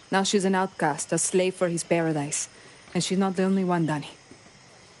 Now she's an outcast, a slave for his paradise. And she's not the only one, Danny.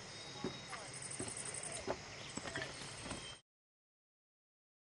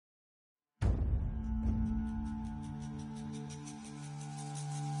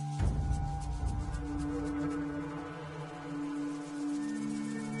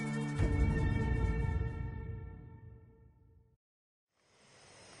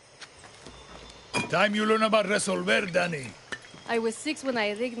 Time you learn about resolver, Danny. I was 6 when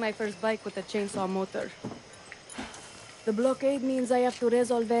I rigged my first bike with a chainsaw motor. The blockade means I have to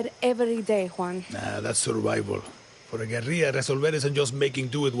resolver every day, Juan. Nah, that's survival. For a guerrilla, resolver isn't just making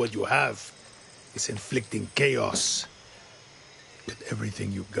do with what you have. It's inflicting chaos with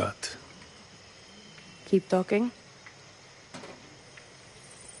everything you got. Keep talking.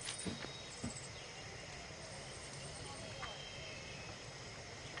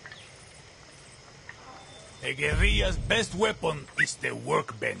 A guerrilla's best weapon is the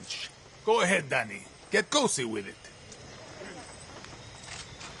workbench. Go ahead, Danny. Get cozy with it.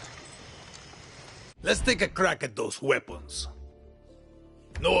 Let's take a crack at those weapons.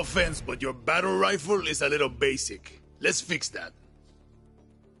 No offense, but your battle rifle is a little basic. Let's fix that.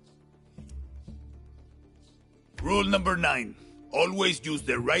 Rule number 9. Always use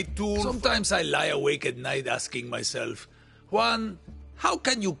the right tool. Sometimes I lie awake at night asking myself, Juan, how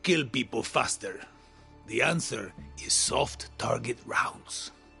can you kill people faster? The answer is soft target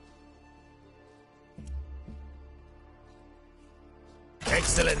rounds.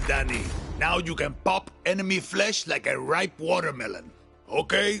 Excellent, Danny. Now you can pop enemy flesh like a ripe watermelon.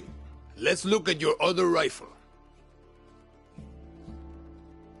 Okay, let's look at your other rifle.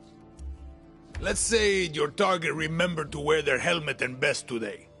 Let's say your target remembered to wear their helmet and vest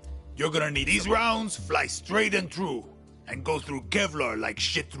today. You're gonna need these rounds fly straight and true, and go through Kevlar like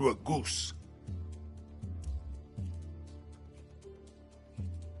shit through a goose.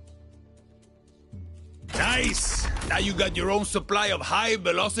 Nice! Now you got your own supply of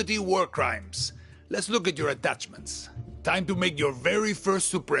high-velocity war crimes. Let's look at your attachments. Time to make your very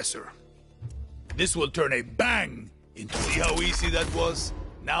first suppressor. This will turn a bang into... See how easy that was?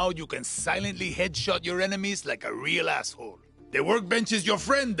 Now you can silently headshot your enemies like a real asshole. The workbench is your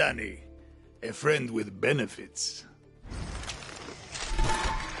friend, Danny. A friend with benefits.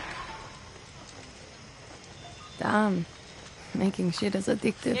 Damn. Making shit is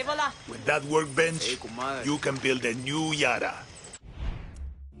addictive. With that workbench, you can build a new Yara.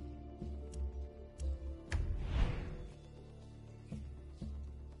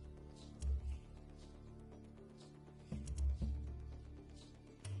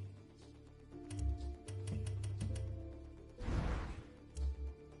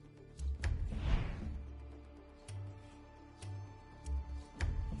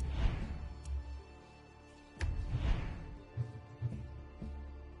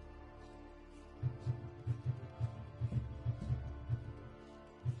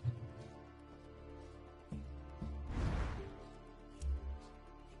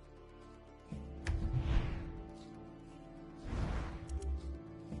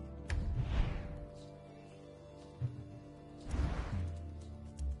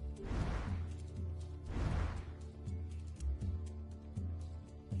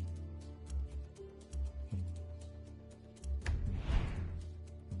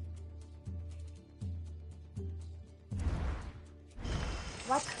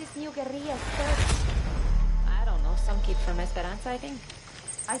 What's this new guerrilla story? I don't know, some kid from Esperanza, I think.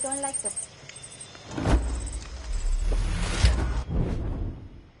 I don't like the...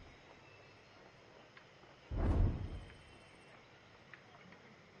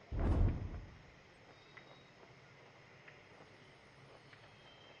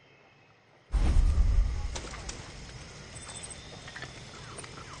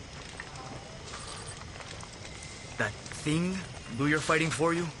 That thing you're fighting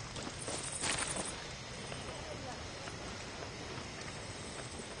for you?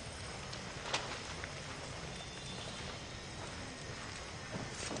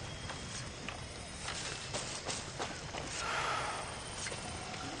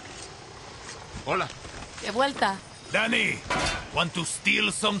 Hola. De vuelta. Danny, want to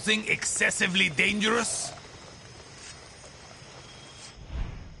steal something excessively dangerous?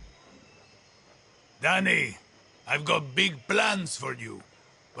 Danny, I've got big plans for you.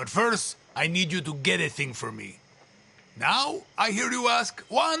 But first, I need you to get a thing for me. Now, I hear you ask,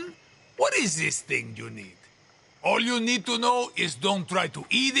 Juan, what is this thing you need? All you need to know is don't try to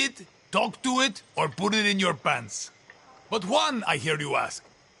eat it, talk to it, or put it in your pants. But Juan, I hear you ask,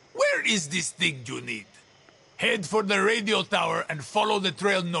 where is this thing you need? Head for the radio tower and follow the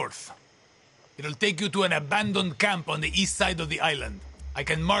trail north. It'll take you to an abandoned camp on the east side of the island. I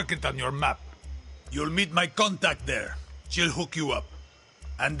can mark it on your map. You'll meet my contact there. She'll hook you up.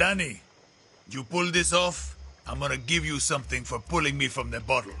 And Danny, you pull this off, I'm gonna give you something for pulling me from the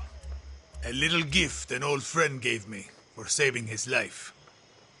bottle. A little gift an old friend gave me for saving his life.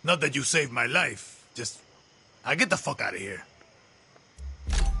 Not that you saved my life, just... I'll get the fuck out of here.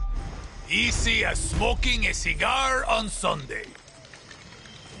 Easy as smoking a cigar on Sunday.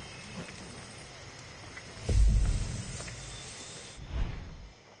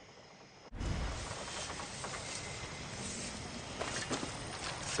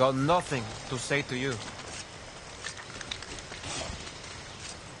 Got nothing to say to you.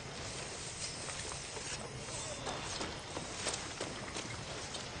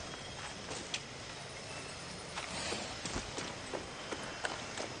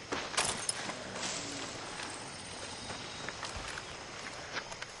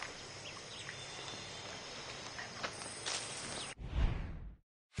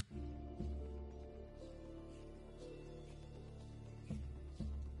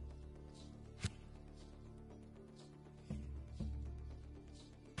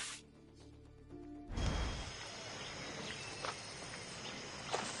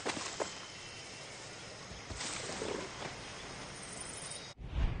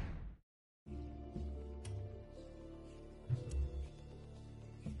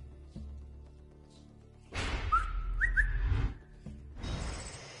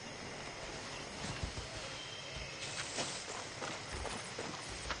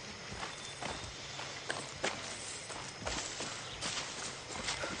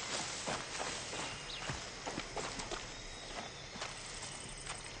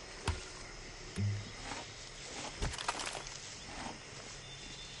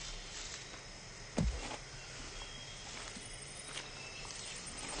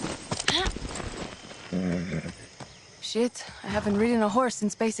 Shit, I haven't ridden a horse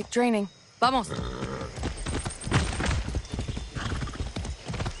since basic training. Vamos!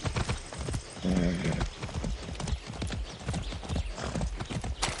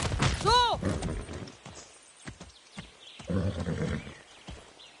 Go!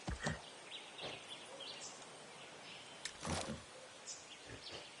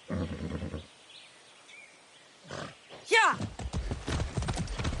 Yeah!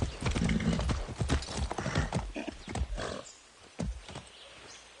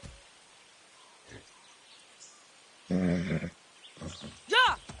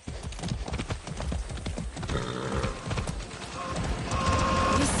 Yeah!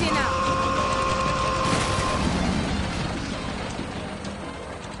 Listen now.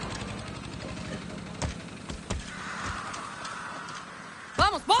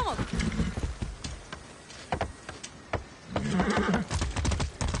 Vamos, vamos!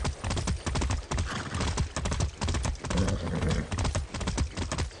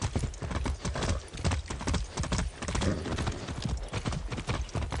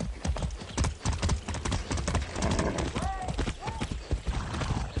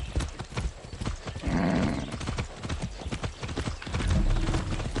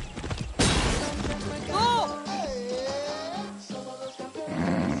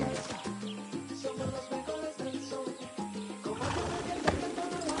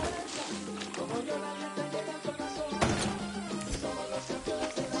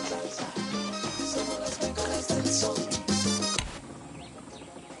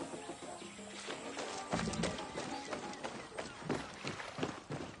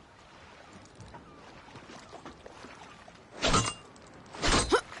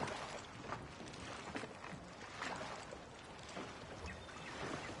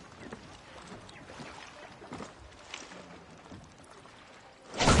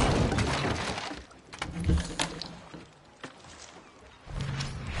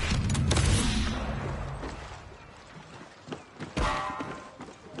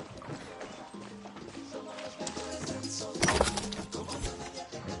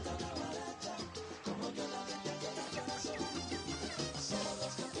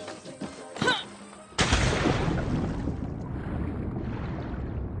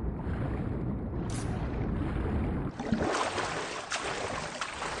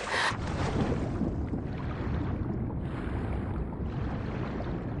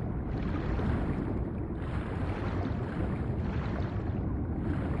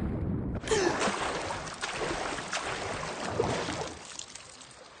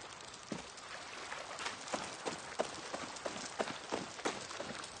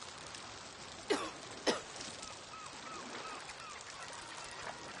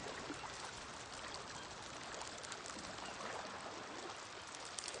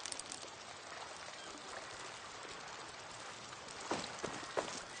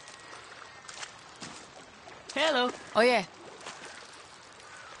 Hello. Oye.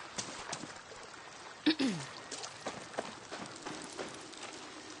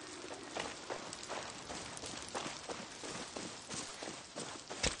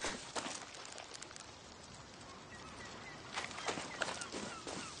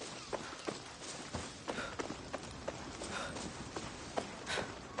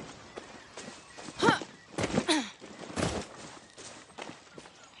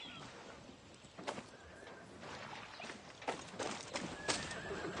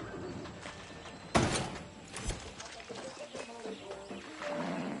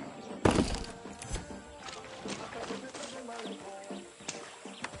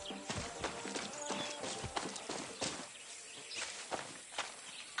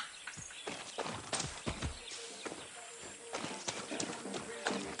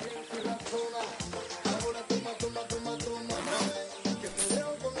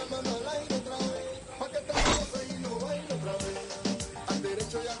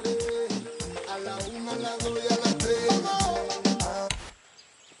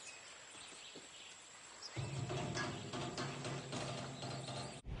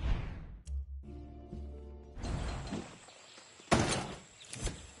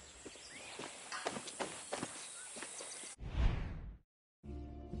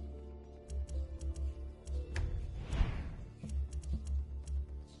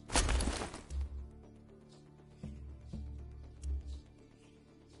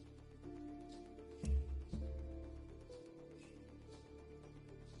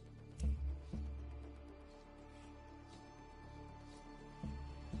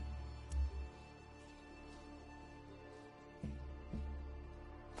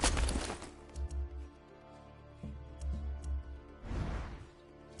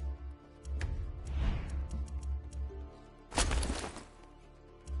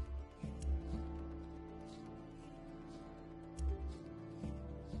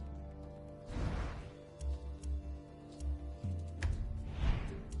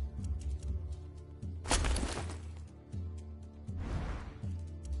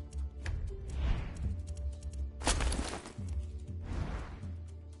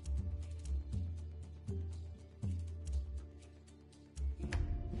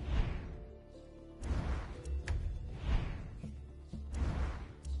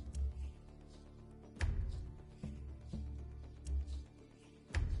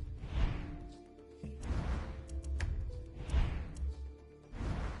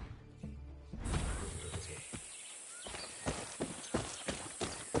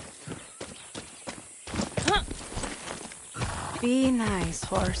 Be nice,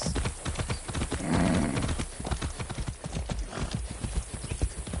 horse.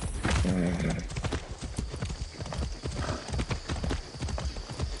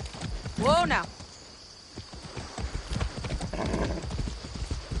 Whoa now.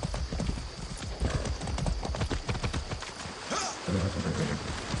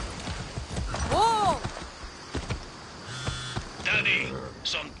 Whoa! Daddy,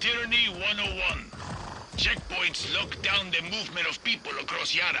 some tyranny 101. Checkpoints lock down the movement of people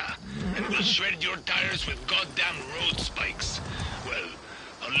across Yara, and will shred your tires with goddamn road spikes. Well,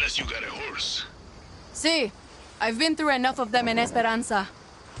 unless you got a horse. See, I've been through enough of them in Esperanza.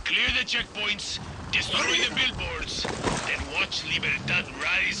 Clear the checkpoints, destroy the billboards, then watch Libertad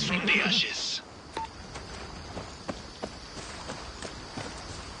rise from the ashes.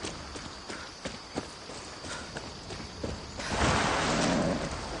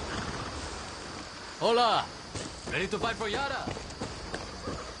 Hola! Ready to fight for Yara?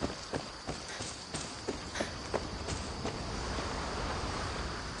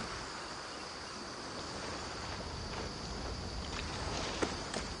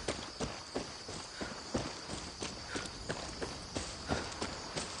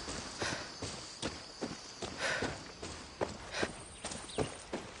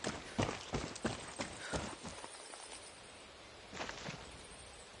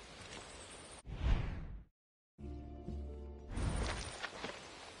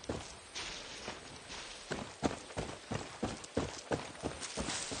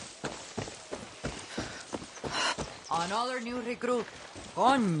 Another new recruit.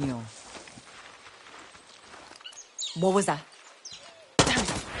 Coño. What was that?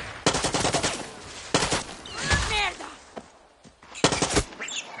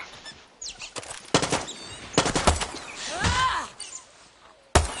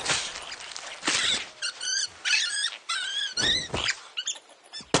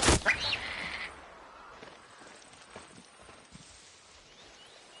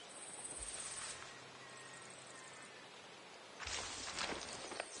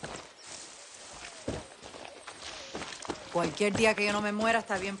 Cualquier día que yo no me muera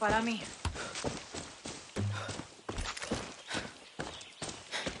está bien para mí.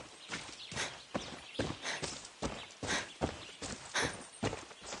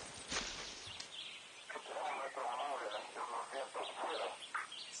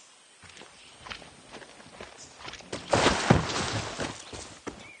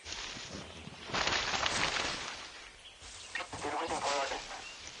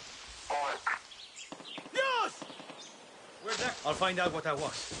 I'll find out what that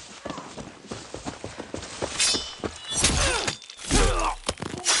was.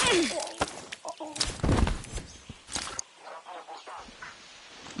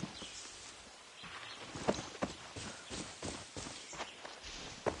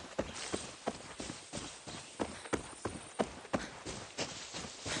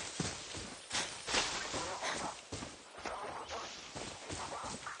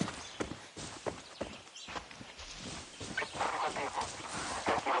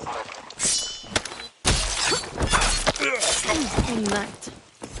 Night.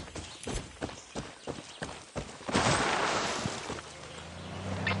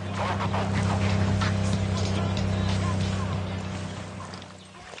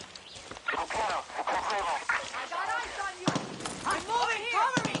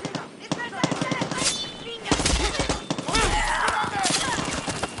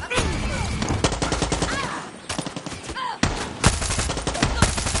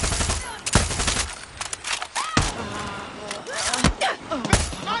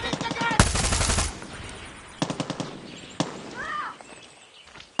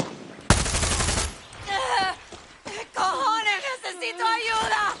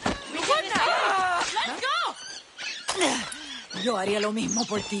 Yo haría lo mismo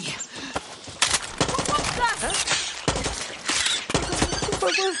por ti.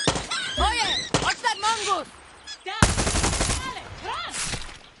 Oye, what's that mongoose? Dale, run!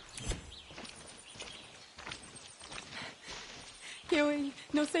 Quiero ir.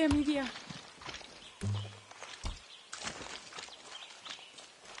 No sé, mi día.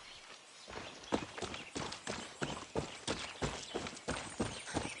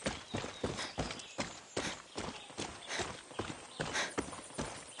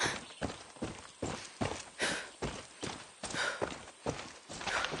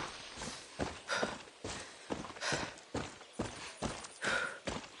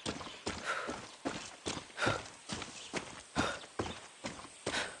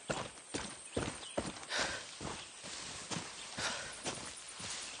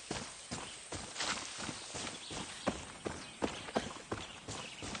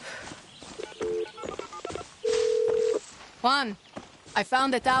 Juan, I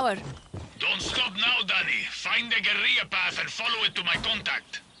found the tower. Don't stop now, Danny. Find the guerrilla path and follow it to my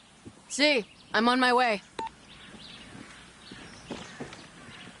contact. See, I'm on my way.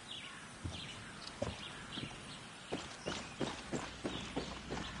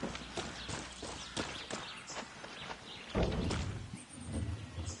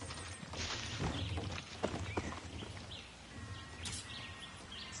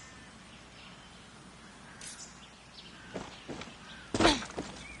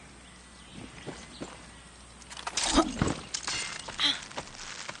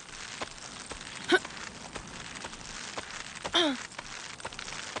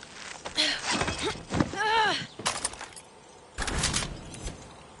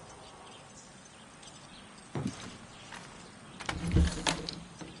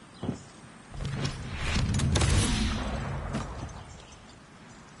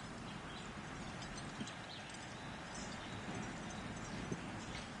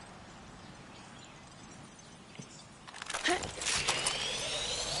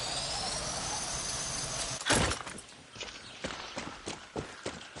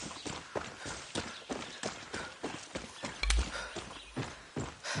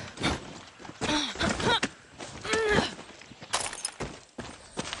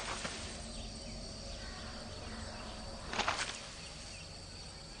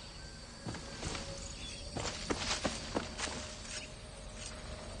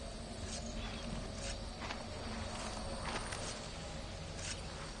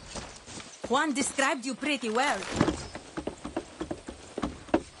 Juan described you pretty well.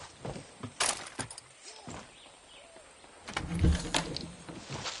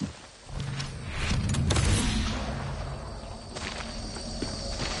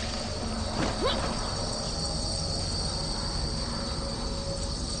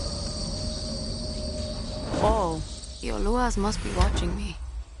 Oh, your Luas must be watching me.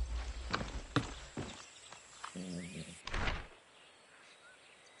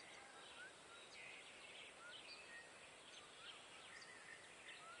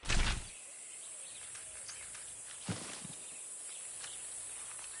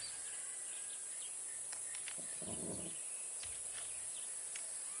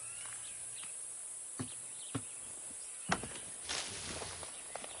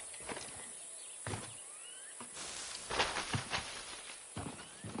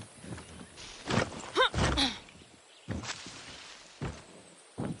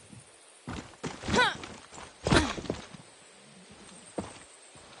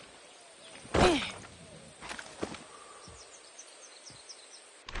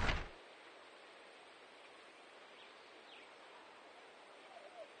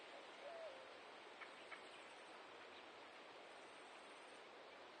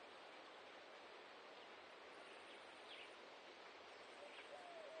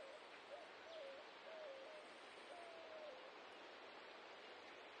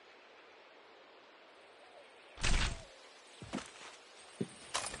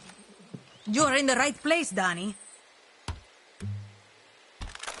 You're in the right place, Danny.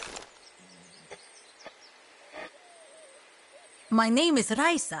 My name is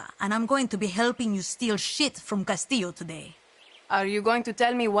Raisa, and I'm going to be helping you steal shit from Castillo today. Are you going to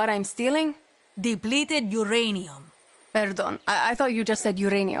tell me what I'm stealing? Depleted uranium. Perdón, I thought you just said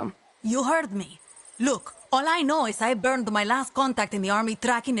uranium. You heard me. Look, all I know is I burned my last contact in the army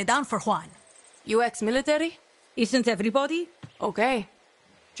tracking it down for Juan. You ex-military? Isn't everybody? Okay.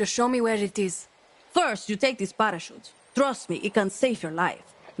 Just show me where it is. First, you take this parachute. Trust me, it can save your life.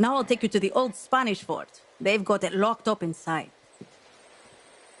 Now I'll take you to the old Spanish fort. They've got it locked up inside.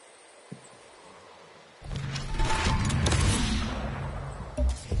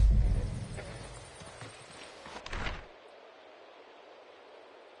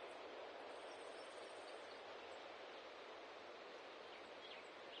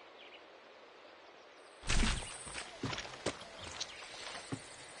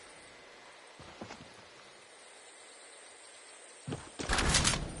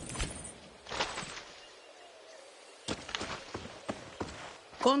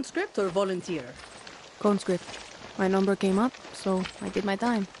 Conscript or volunteer? Conscript. My number came up, so I did my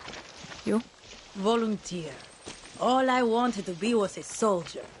time. You? Volunteer. All I wanted to be was a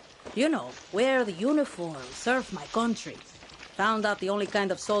soldier. You know, wear the uniform, serve my country. Found out the only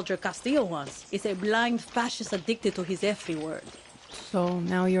kind of soldier Castillo wants is a blind fascist addicted to his every word. So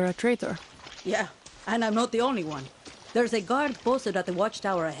now you're a traitor? Yeah, and I'm not the only one. There's a guard posted at the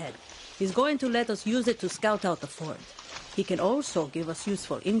watchtower ahead. He's going to let us use it to scout out the fort. He can also give us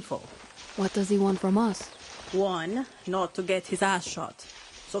useful info. What does he want from us? One, not to get his ass shot.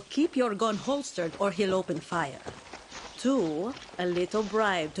 So keep your gun holstered or he'll open fire. 2, a little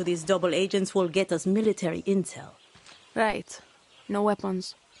bribe to these double agents will get us military intel. Right. No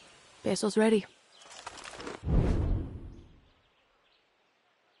weapons. Pesos ready.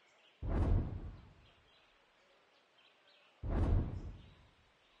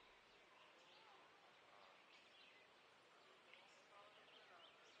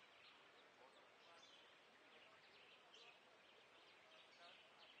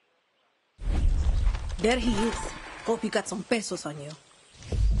 There he is. Hope you got some pesos on you.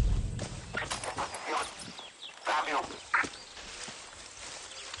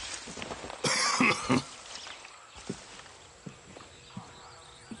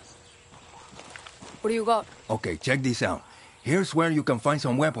 What do you got? Okay, check this out. Here's where you can find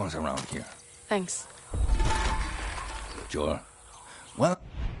some weapons around here. Thanks. Sure. Well,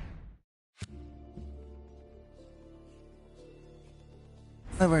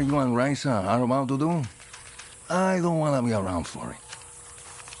 whatever you and Raisa are about to do, I don't want to be around for it.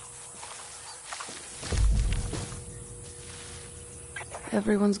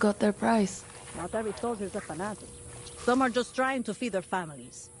 Everyone's got their price. Not every soldier's a fanatic. Some are just trying to feed their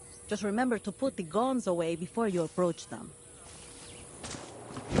families. Just remember to put the guns away before you approach them.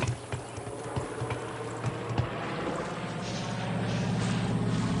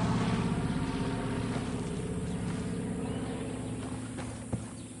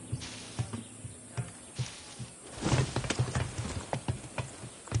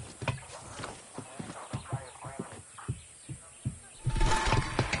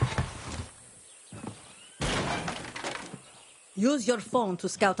 Use your phone to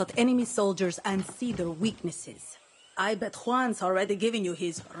scout out enemy soldiers and see their weaknesses. I bet Juan's already giving you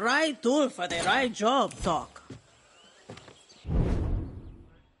his right tool for the right job talk.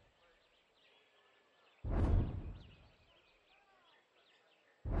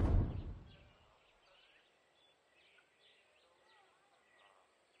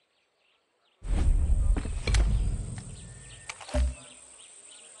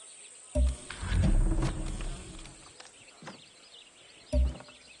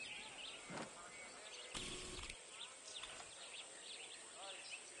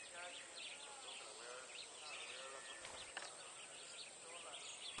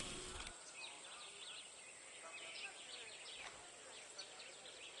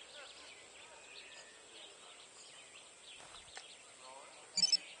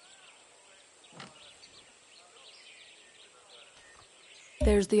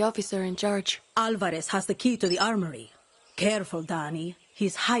 There's the officer in charge. Alvarez has the key to the armory. Careful, Danny.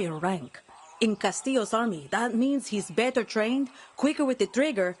 He's higher rank. In Castillo's army, that means he's better trained, quicker with the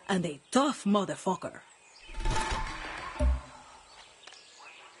trigger, and a tough motherfucker.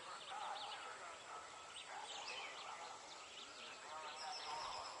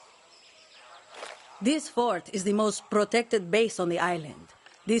 This fort is the most protected base on the island.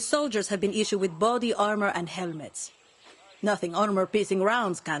 These soldiers have been issued with body armor and helmets. Nothing armor-piercing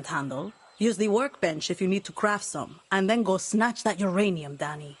rounds can't handle. Use the workbench if you need to craft some, and then go snatch that uranium,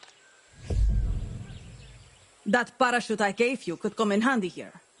 Danny. That parachute I gave you could come in handy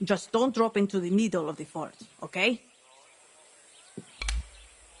here. Just don't drop into the middle of the fort, okay?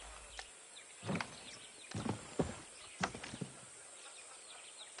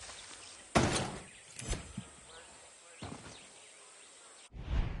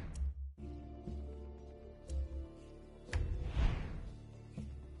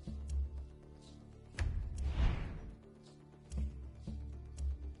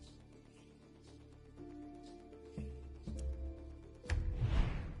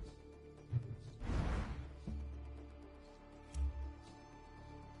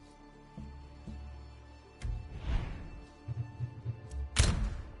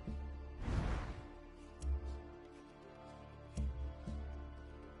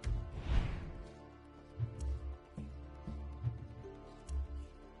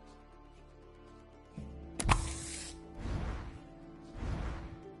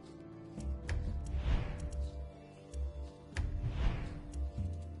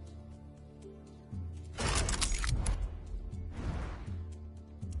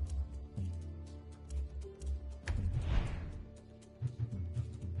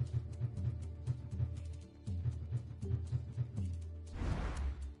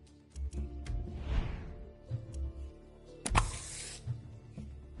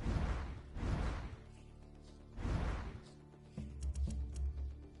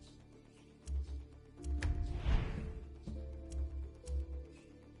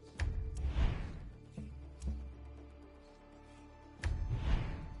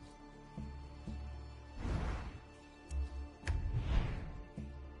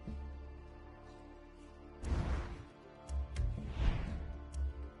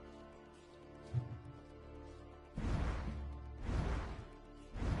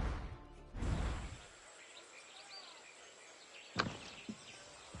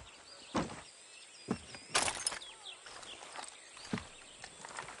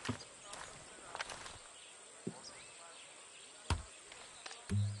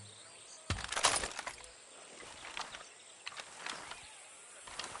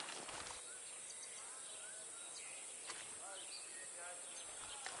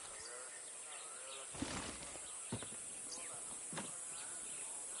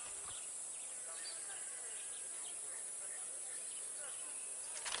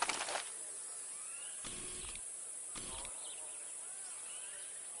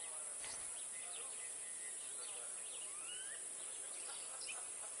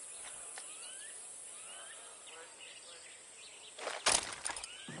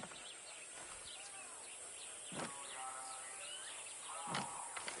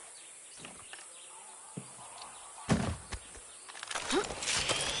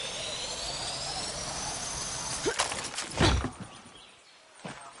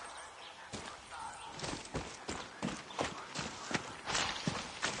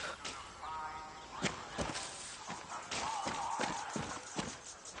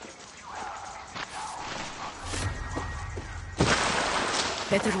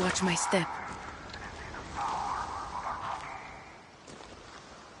 Better watch my step.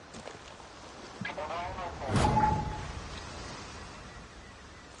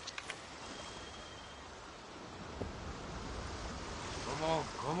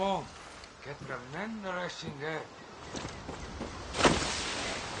 Come on. Qué tremendo racing there.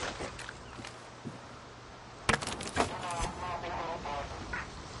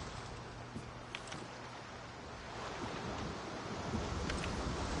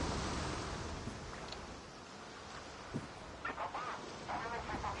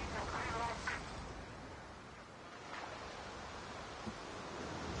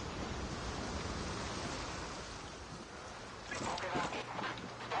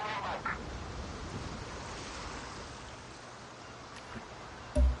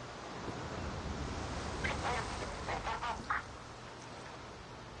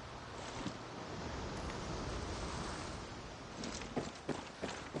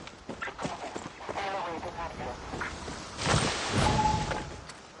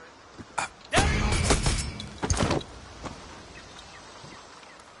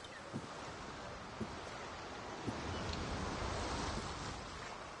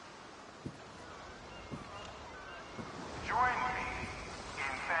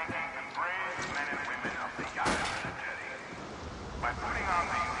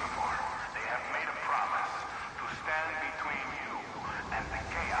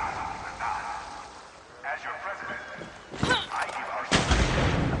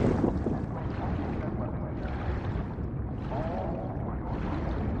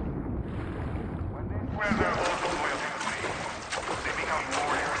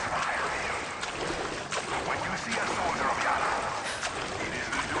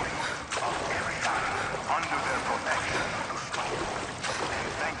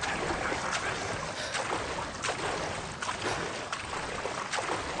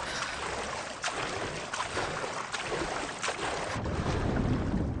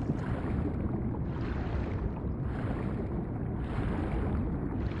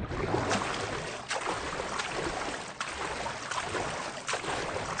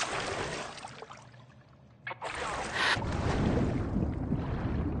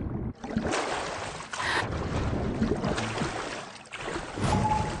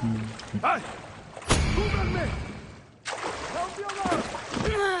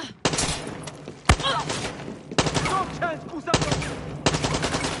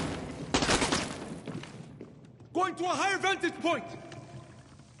 Going to a higher vantage point!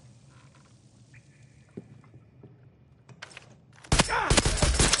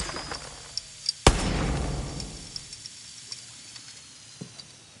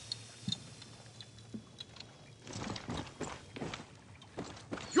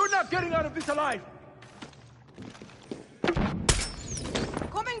 You're not getting out of this alive!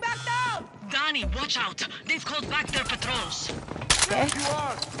 Coming back down! Donnie, watch out! They've called back their patrols. Eh?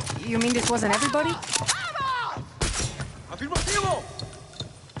 You mean this wasn't everybody? ¡Afirmativo!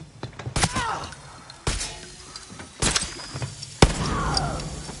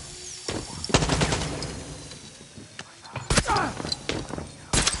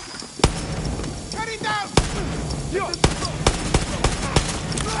 Getting down! Dios!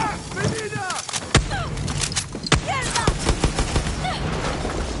 ¡Venida! ¡Mierda!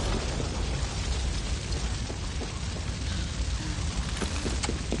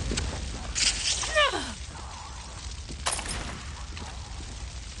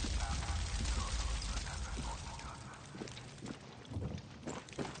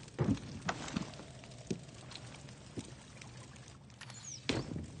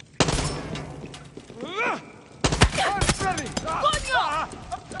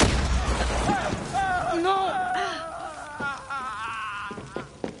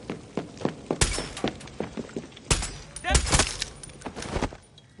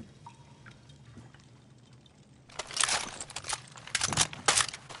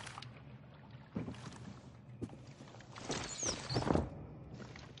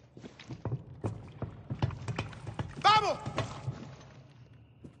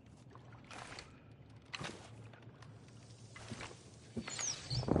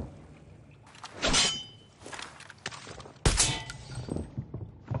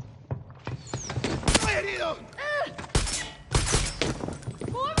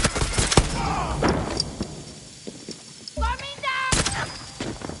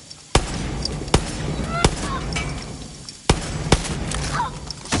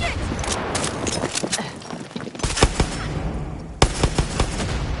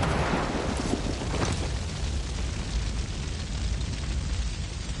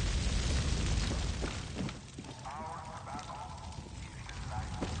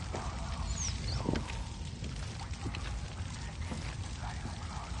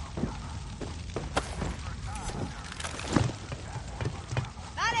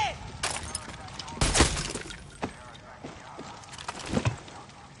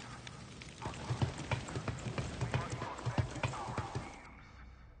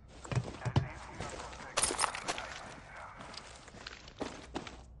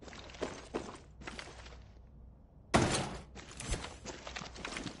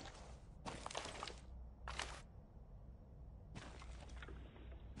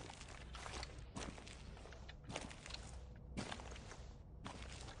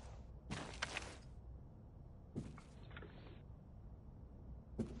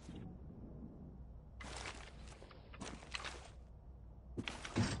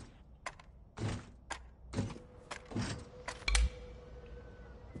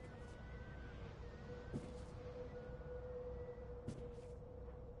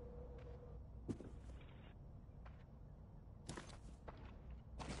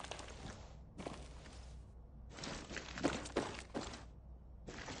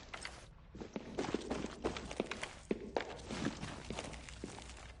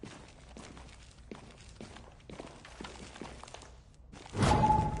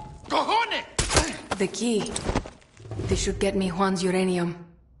 cojones! The key. This should get me Juan's uranium.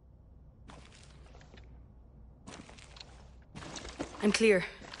 I'm clear.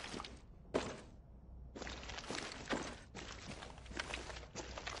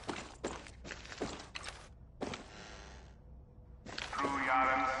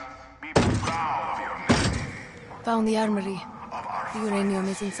 Found the armory. The uranium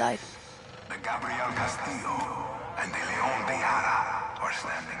is inside. The Gabriel Castillo and the Leon de Yara are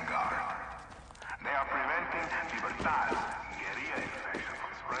standing guard. They are preventing Libertad guerrilla infection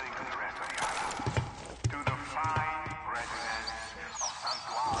from spreading to the rest of Yara. To the fine residents of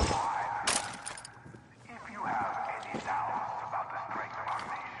Santuario Island. If you have any doubts about the strength of our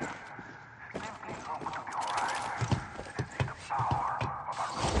nation, simply look to the horizon and see the power of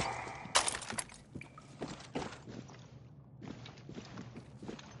our roquet.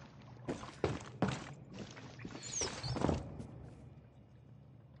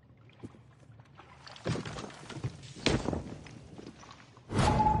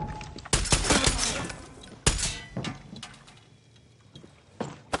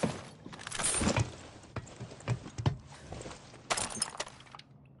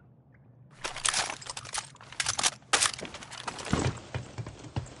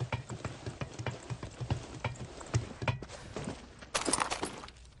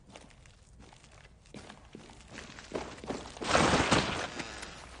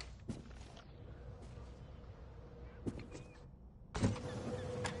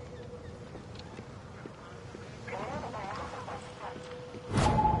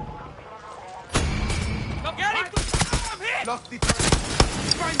 Lost the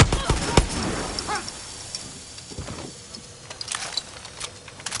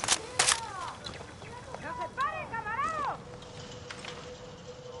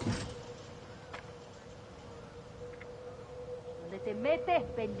 ¿Dónde te metes,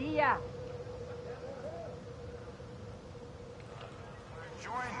 pendilla?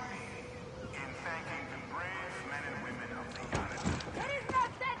 Join me in thanking the brave men and women of the island. There is no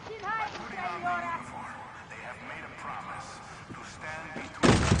sense in hiding, Senora. They have made a promise to stand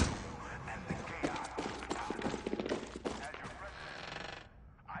between you and the chaos. As your president,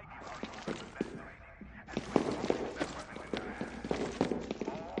 I give our soldiers the best training and put all the best weapons in their hands.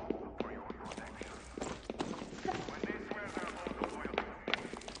 All for your protection. When they swear their oath of loyalty to me,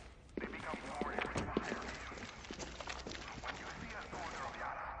 they become warriors of a higher nation. When you see a soldier of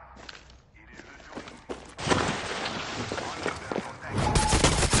Yara, it is a duty. Under their protection.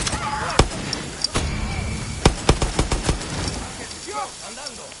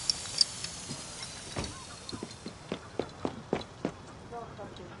 andando.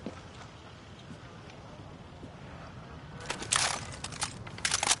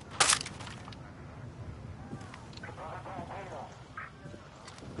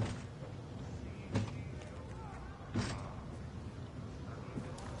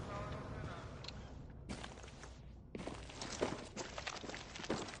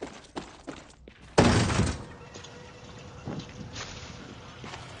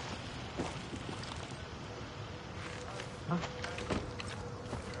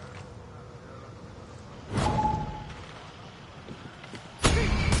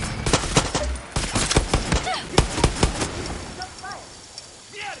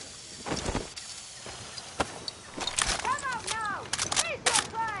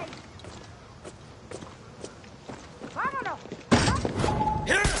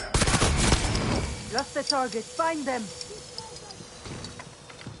 Lost the target. Find them.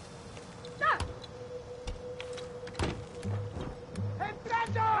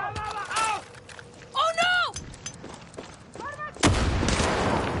 Oh no!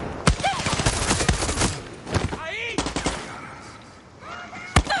 Ahí!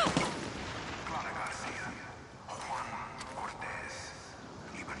 Clara Garcia, Juan Cortez,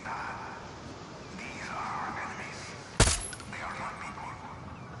 Libertad. These are our enemies. They are not people.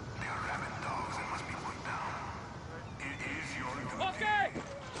 They are rabid dogs that must be put down.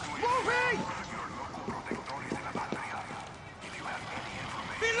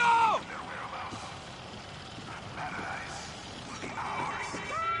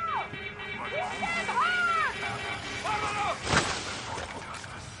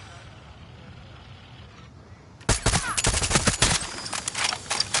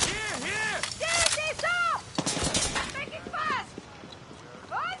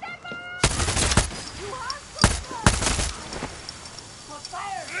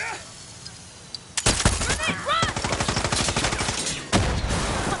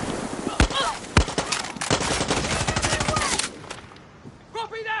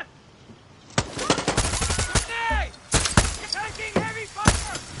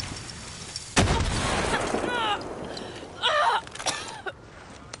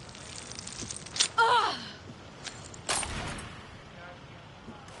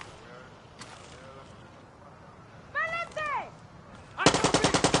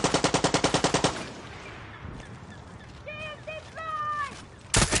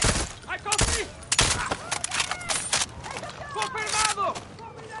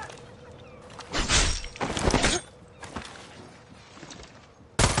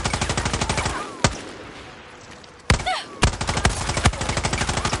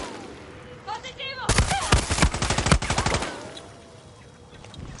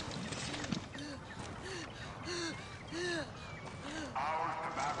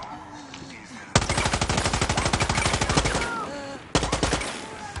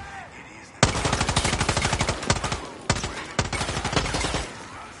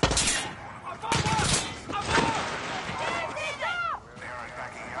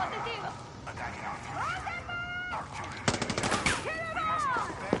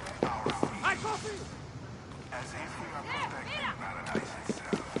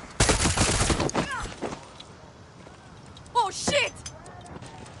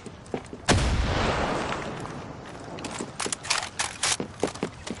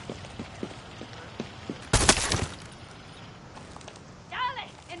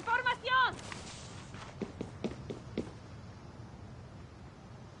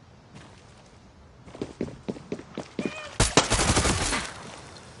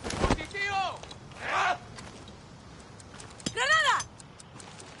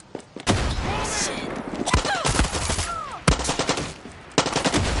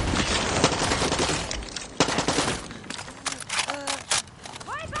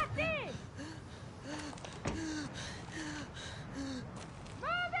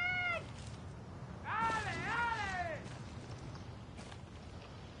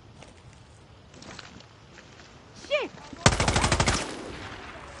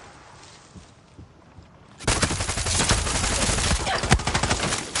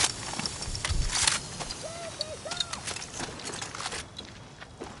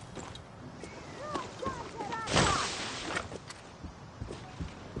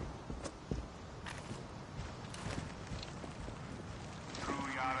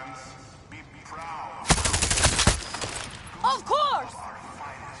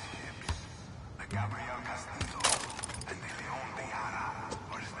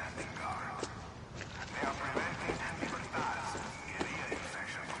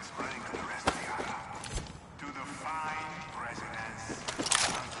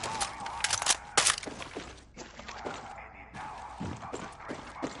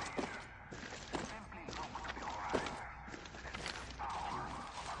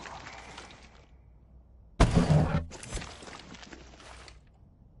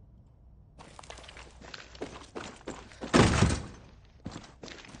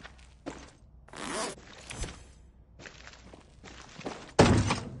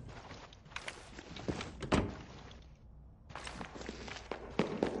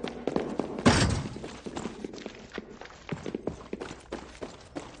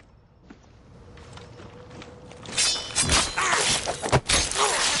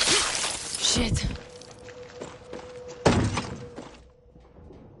 Shit.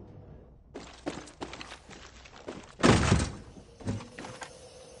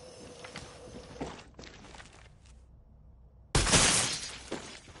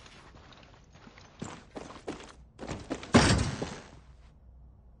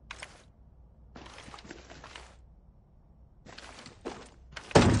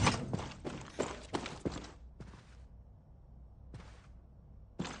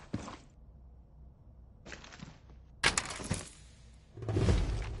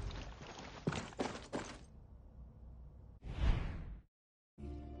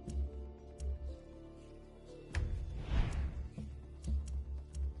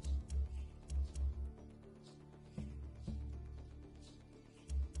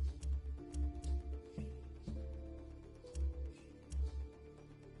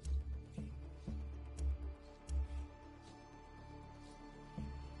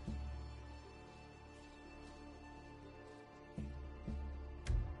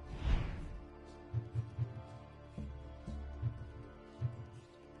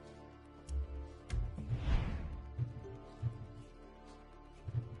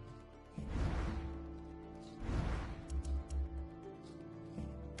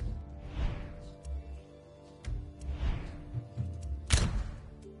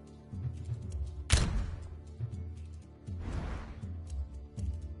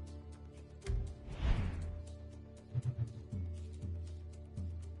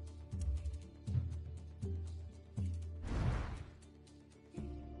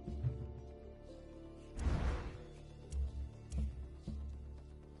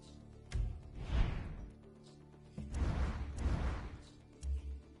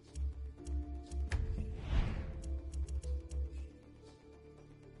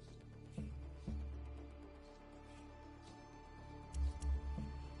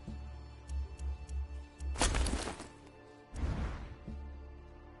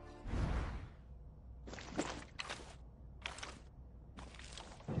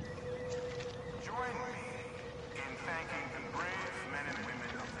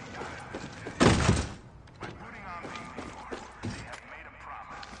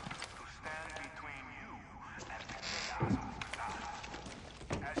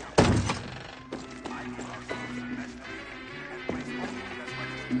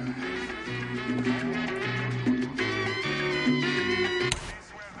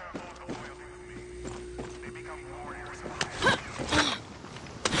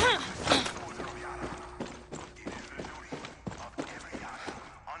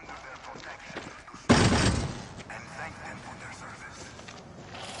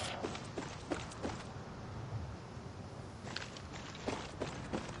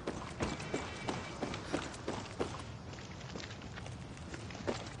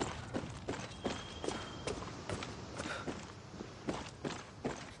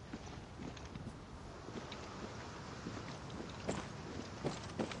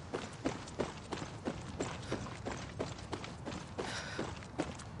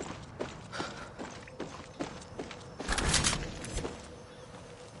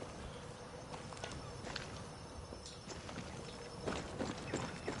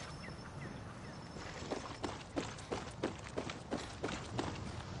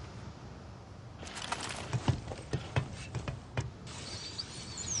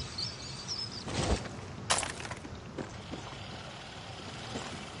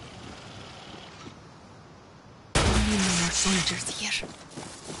 Soldiers here.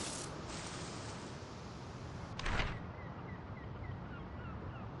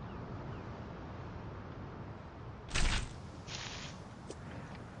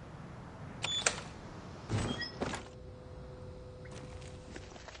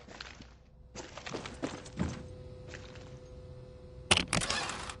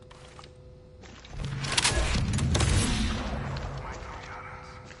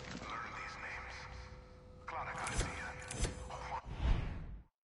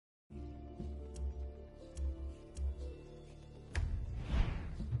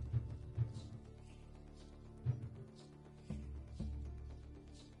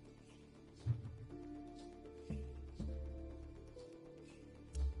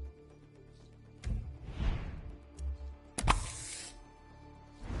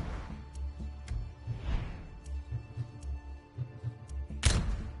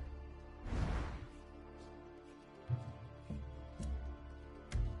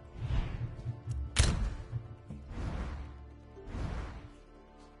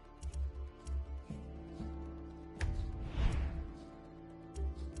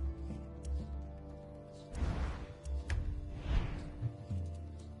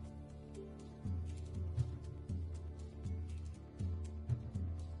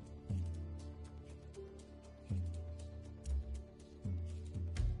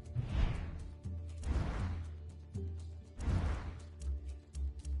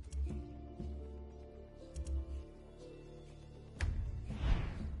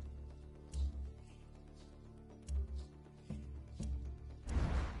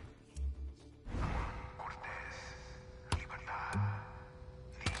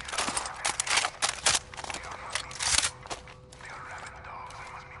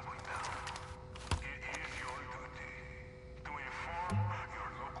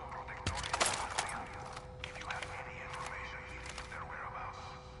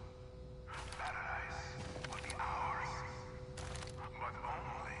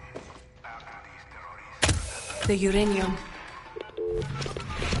 the uranium.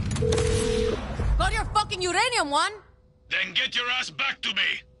 Got your fucking uranium, Juan! Then get your ass back to me!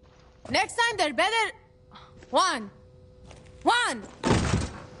 Next time they're better... Juan! Juan!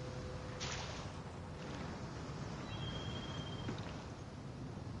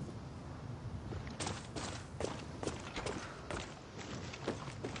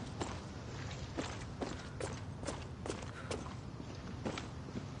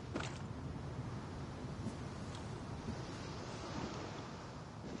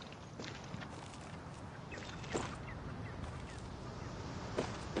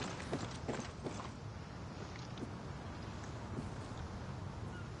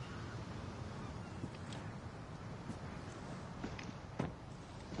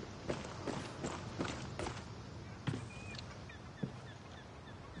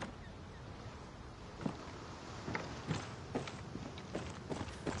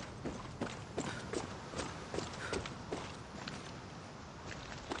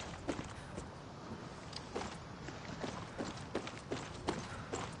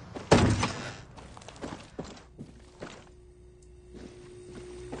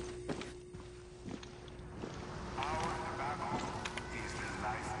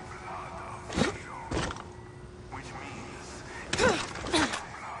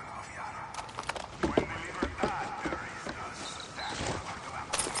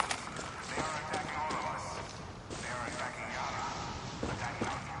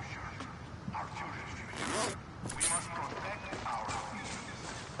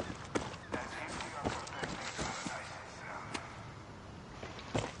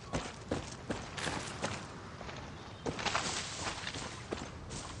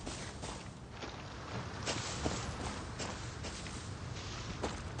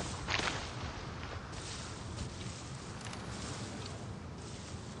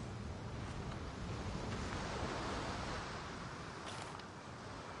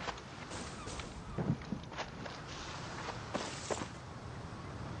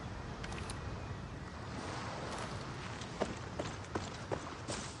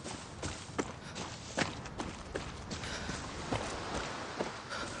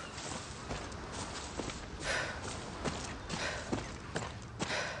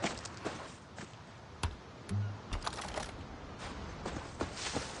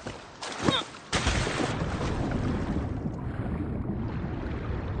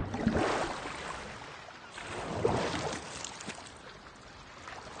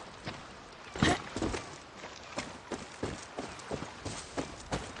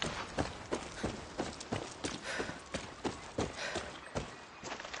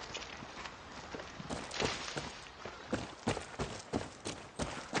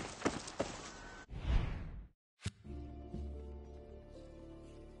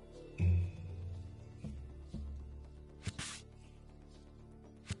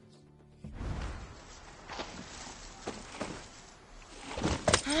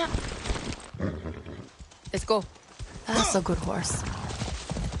 Let's go. That's a good horse.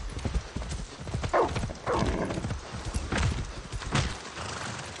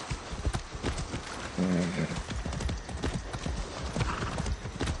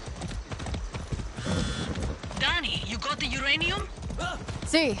 Danny, you got the uranium?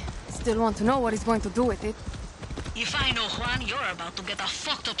 See, still want to know what he's going to do with it. If I know Juan, you're about to get a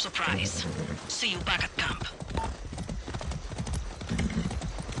fucked up surprise. See you back at camp.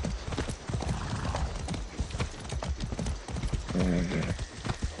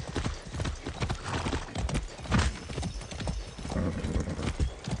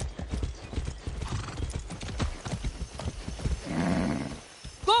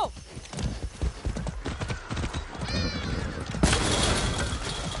 Go!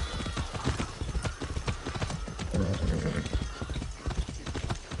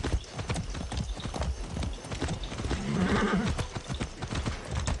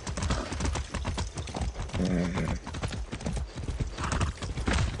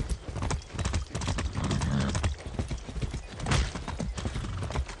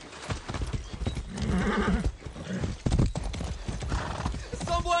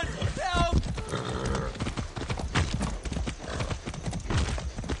 Someone help!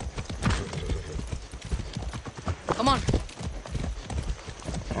 Come on.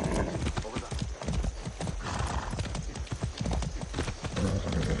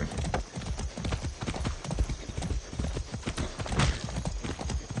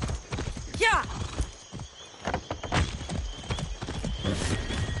 Yeah.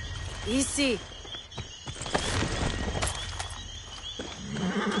 Easy.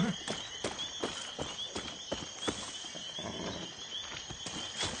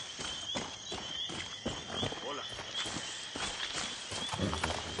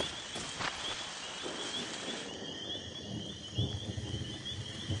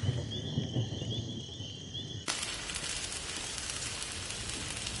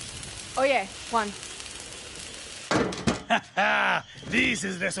 Oye, Juan. This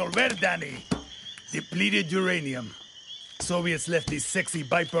is Resolver, Danny. Depleted uranium. Soviets left these sexy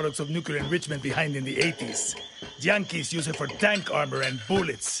byproducts of nuclear enrichment behind in the 80s. Yankees use it for tank armor and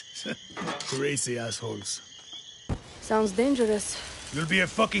bullets. Crazy assholes. Sounds dangerous. You'll be a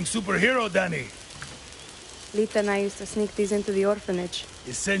fucking superhero, Danny. Lita and I used to sneak these into the orphanage.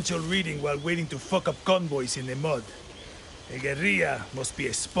 Essential reading while waiting to fuck up convoys in the mud. A guerrilla must be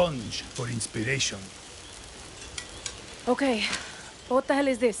a sponge for inspiration. Okay, what the hell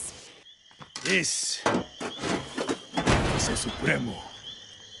is this? This is a Supremo.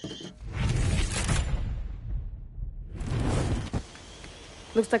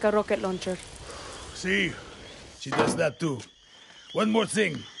 Looks like a rocket launcher. See, she does that too. One more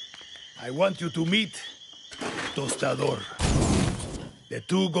thing. I want you to meet Tostador. The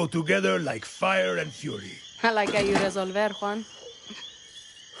two go together like fire and fury. I like how you resolver, Juan.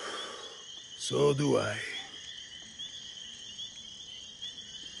 So do I.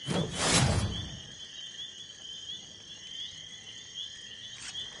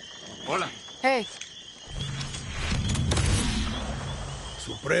 Hola. Hey.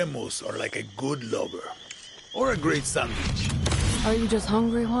 Supremos are like a good lover. Or a great sandwich. Are you just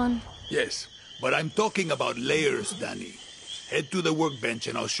hungry, Juan? Yes, but I'm talking about layers, Danny. Head to the workbench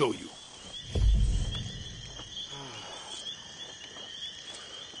and I'll show you.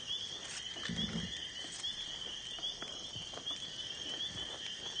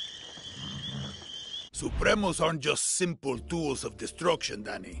 Supremos aren't just simple tools of destruction,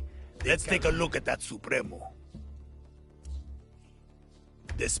 Danny. Let's take a look at that Supremo.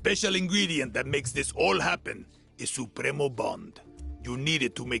 The special ingredient that makes this all happen is Supremo Bond. You need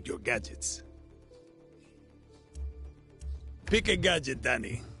it to make your gadgets. Pick a gadget,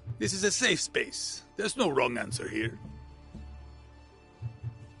 Danny. This is a safe space. There's no wrong answer here.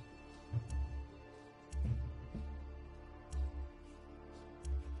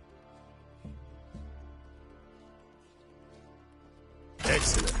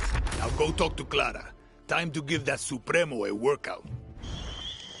 Excellent. Now go talk to Clara. Time to give that Supremo a workout.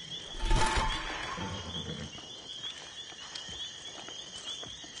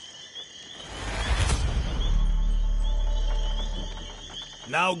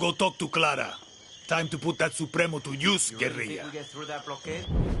 Now go talk to Clara. Time to put that Supremo to use, guerrilla. Really think we get through that blockade?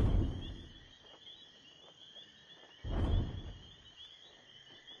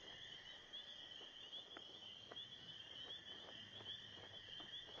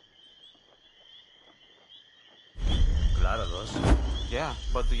 Clara does. Yeah,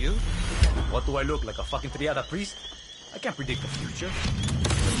 but do you? What do I look like, a fucking triada priest? I can't predict the future.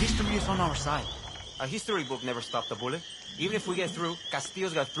 But history is on our side. A history book never stopped a bullet. Even if we get through,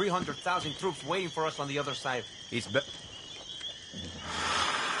 Castillo's got 300,000 troops waiting for us on the other side. It's better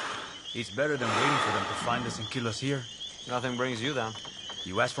than waiting for them to find us and kill us here. Nothing brings you down.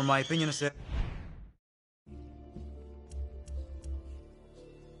 You asked for my opinion, I said.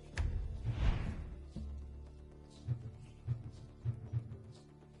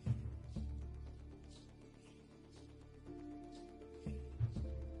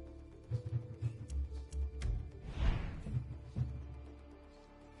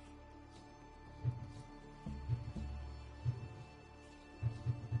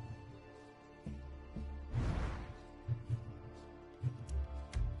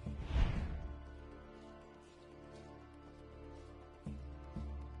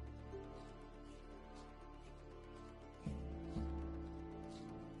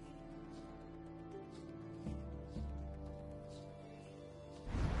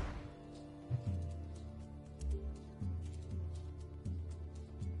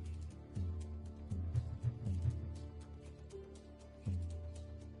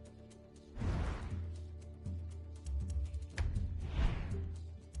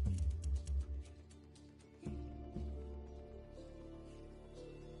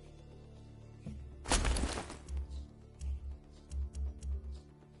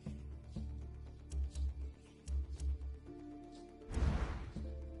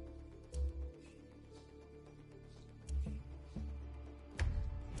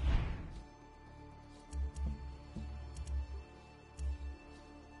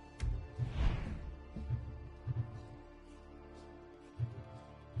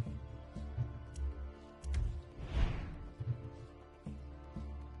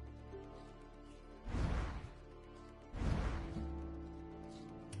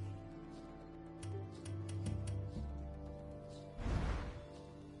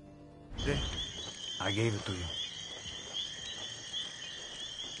 I gave it to you.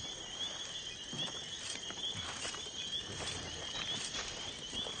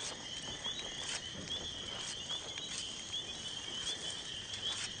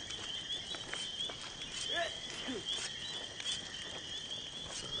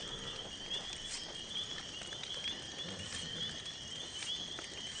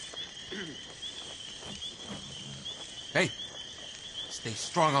 Hey, stay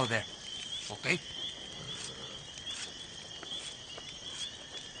strong out there, okay?